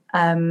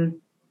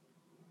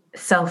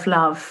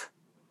self-love.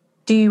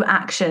 Do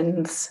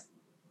actions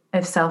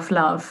of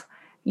self-love.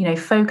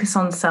 Focus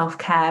on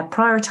self-care,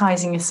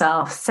 prioritizing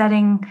yourself,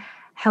 setting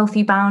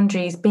healthy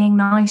boundaries, being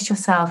nice to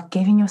yourself,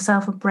 giving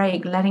yourself a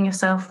break, letting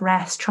yourself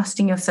rest,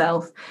 trusting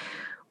yourself.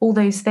 All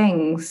those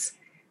things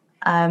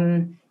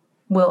will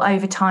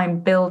over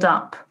time build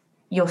up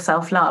your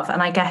self-love.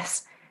 And I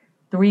guess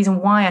the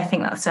reason why I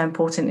think that's so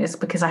important is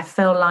because I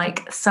feel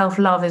like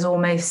self-love is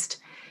almost,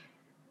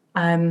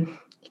 you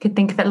could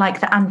think of it like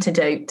the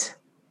antidote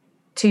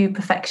to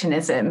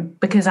perfectionism,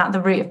 because at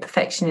the root of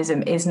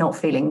perfectionism is not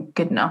feeling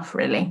good enough,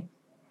 really.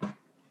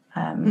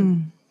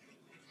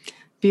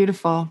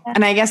 Beautiful. Yeah.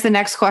 And I guess the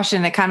next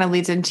question that kind of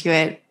leads into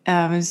it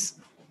is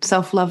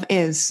self-love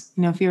is,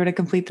 if you were to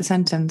complete the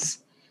sentence.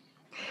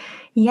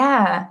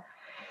 Yeah.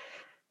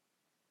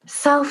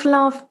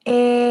 Self-love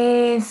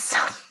is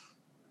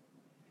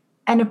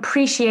an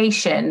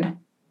appreciation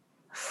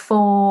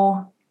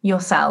for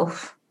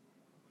yourself.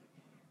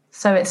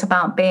 So it's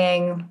about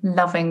being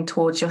loving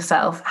towards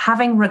yourself,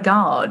 having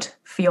regard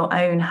for your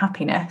own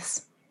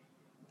happiness.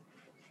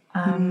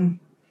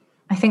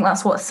 I think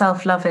that's what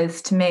self-love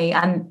is to me.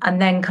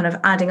 And then kind of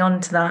adding on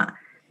to that,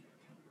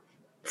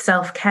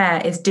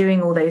 self-care is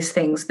doing all those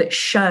things that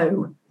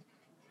show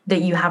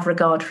that you have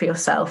regard for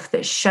yourself,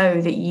 that show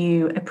that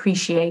you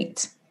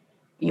appreciate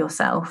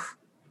yourself.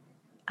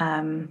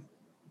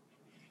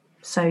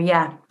 So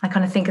yeah, I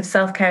kind of think of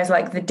self-care as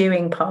like the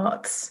doing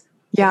parts.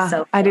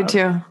 Yeah, I did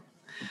too.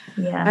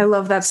 Yeah. I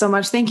love that so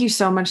much. Thank you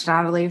so much,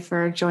 Natalie,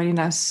 for joining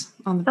us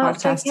on the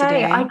podcast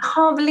today. I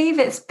can't believe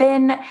it's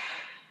been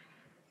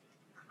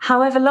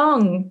however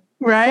long.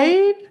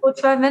 Right?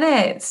 45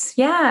 minutes.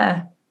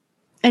 Yeah.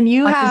 And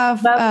you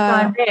have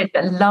I read,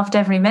 but loved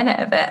every minute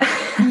of it.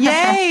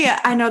 Yay.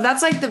 I know,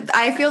 that's like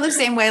I feel the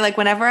same way. Like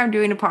whenever I'm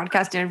doing a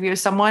podcast interview with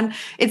someone,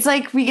 it's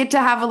like we get to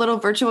have a little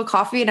virtual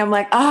coffee and I'm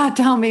like,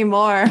 tell me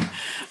more.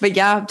 But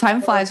yeah,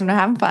 time flies when we're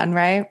having fun,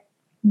 right?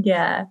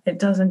 Yeah, it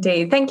does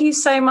indeed. Thank you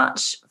so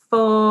much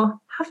for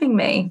having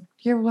me.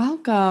 You're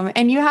welcome.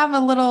 And you have a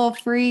little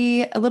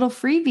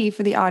freebie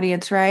for the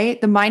audience,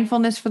 right? The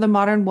Mindfulness for the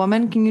Modern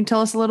Woman. Can you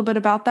tell us a little bit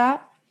about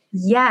that?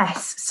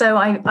 Yes. So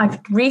I've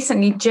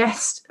recently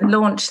just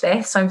launched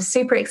this. So I'm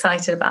super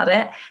excited about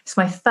it. It's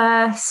my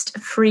first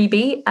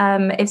freebie.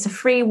 It's a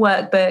free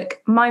workbook,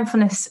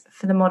 Mindfulness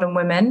for the Modern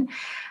Woman.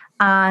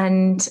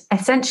 And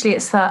essentially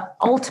it's the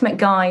ultimate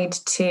guide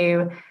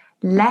to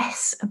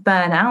less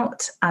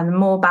burnout and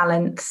more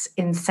balance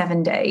in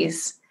 7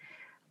 days.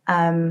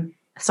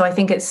 So I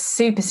think it's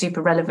super,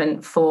 super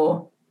relevant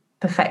for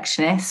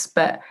perfectionists,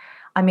 but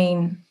I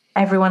mean,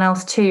 everyone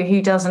else too,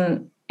 who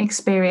doesn't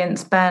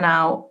experience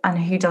burnout and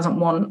who doesn't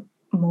want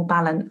more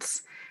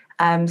balance.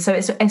 So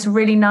it's a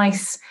really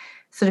nice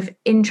sort of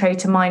intro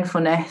to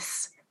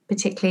mindfulness,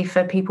 particularly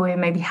for people who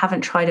maybe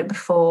haven't tried it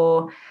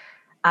before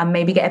and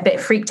maybe get a bit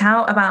freaked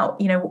out about,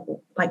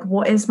 like,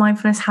 what is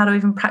mindfulness? How do I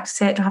even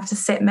practice it? Do I have to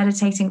sit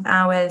meditating for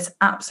hours?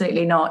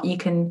 Absolutely not. You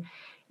can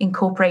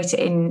incorporate it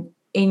in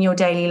your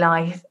daily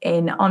life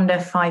in under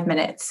 5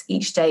 minutes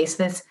each day. So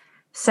there's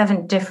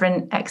 7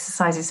 different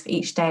exercises for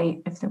each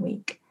day of the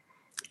week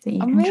that you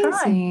can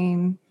try.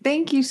 Amazing.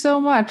 Thank you so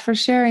much for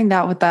sharing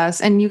that with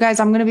us. And you guys,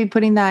 I'm going to be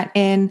putting that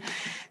in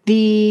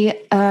the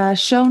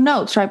show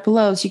notes right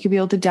below, so you can be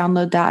able to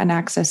download that and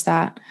access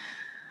that.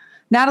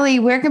 Natalie,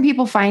 where can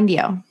people find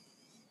you?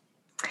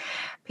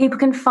 People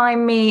can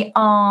find me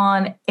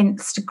on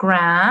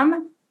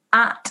Instagram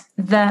at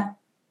The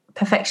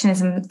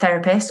Perfectionism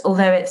Therapist,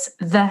 although it's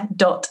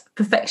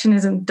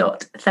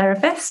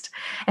the.perfectionism.therapist.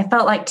 It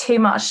felt like too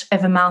much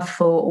of a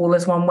mouthful all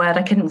as one word.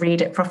 I couldn't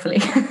read it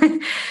properly.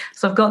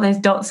 So I've got those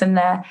dots in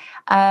there.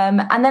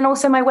 And then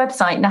also my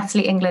website,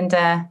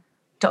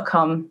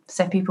 natalieenglander.com.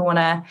 So if people want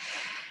to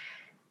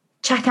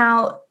check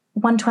out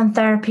one-to-one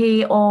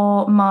therapy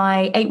or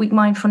my 8-week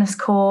mindfulness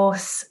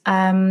course.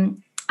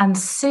 And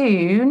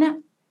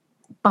soon,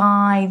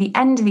 by the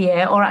end of the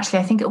year, or actually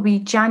I think it'll be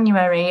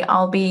January,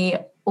 I'll be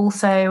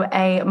also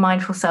a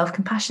mindful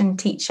self-compassion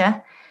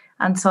teacher.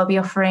 And so I'll be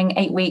offering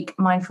 8-week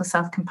mindful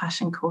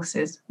self-compassion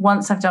courses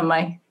once I've done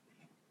my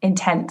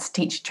intense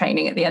teacher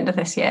training at the end of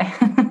this year.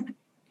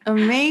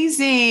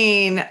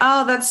 Amazing.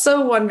 Oh, that's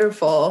so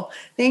wonderful.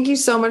 Thank you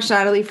so much,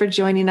 Natalie, for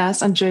joining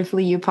us on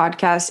Joyfully You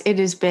podcast. It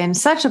has been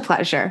such a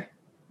pleasure.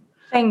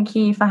 Thank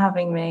you for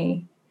having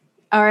me.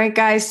 All right,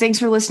 guys, thanks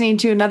for listening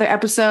to another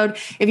episode.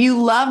 If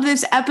you love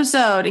this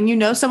episode and you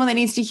know someone that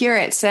needs to hear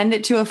it, send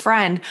it to a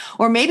friend.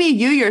 Or maybe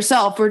you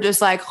yourself were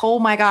just like, oh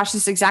my gosh,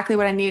 this is exactly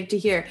what I needed to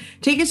hear.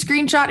 Take a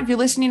screenshot if you're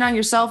listening on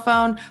your cell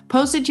phone,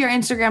 post it to your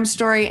Instagram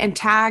story and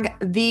tag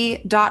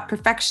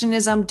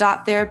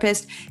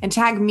the.perfectionism.therapist and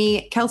tag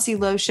me, Kelsey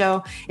Lowe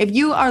Show. If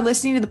you are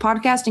listening to the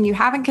podcast and you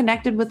haven't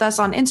connected with us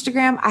on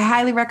Instagram, I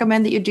highly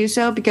recommend that you do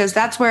so because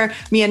that's where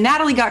me and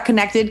Natalie got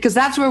connected because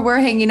that's where we're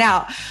hanging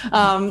out.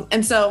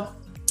 And so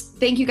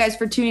thank you guys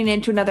for tuning in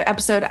to another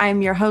episode.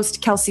 I'm your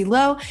host, Kelsey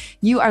Lowe.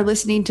 You are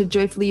listening to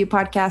Joyfully You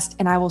podcast,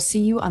 and I will see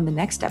you on the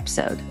next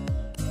episode.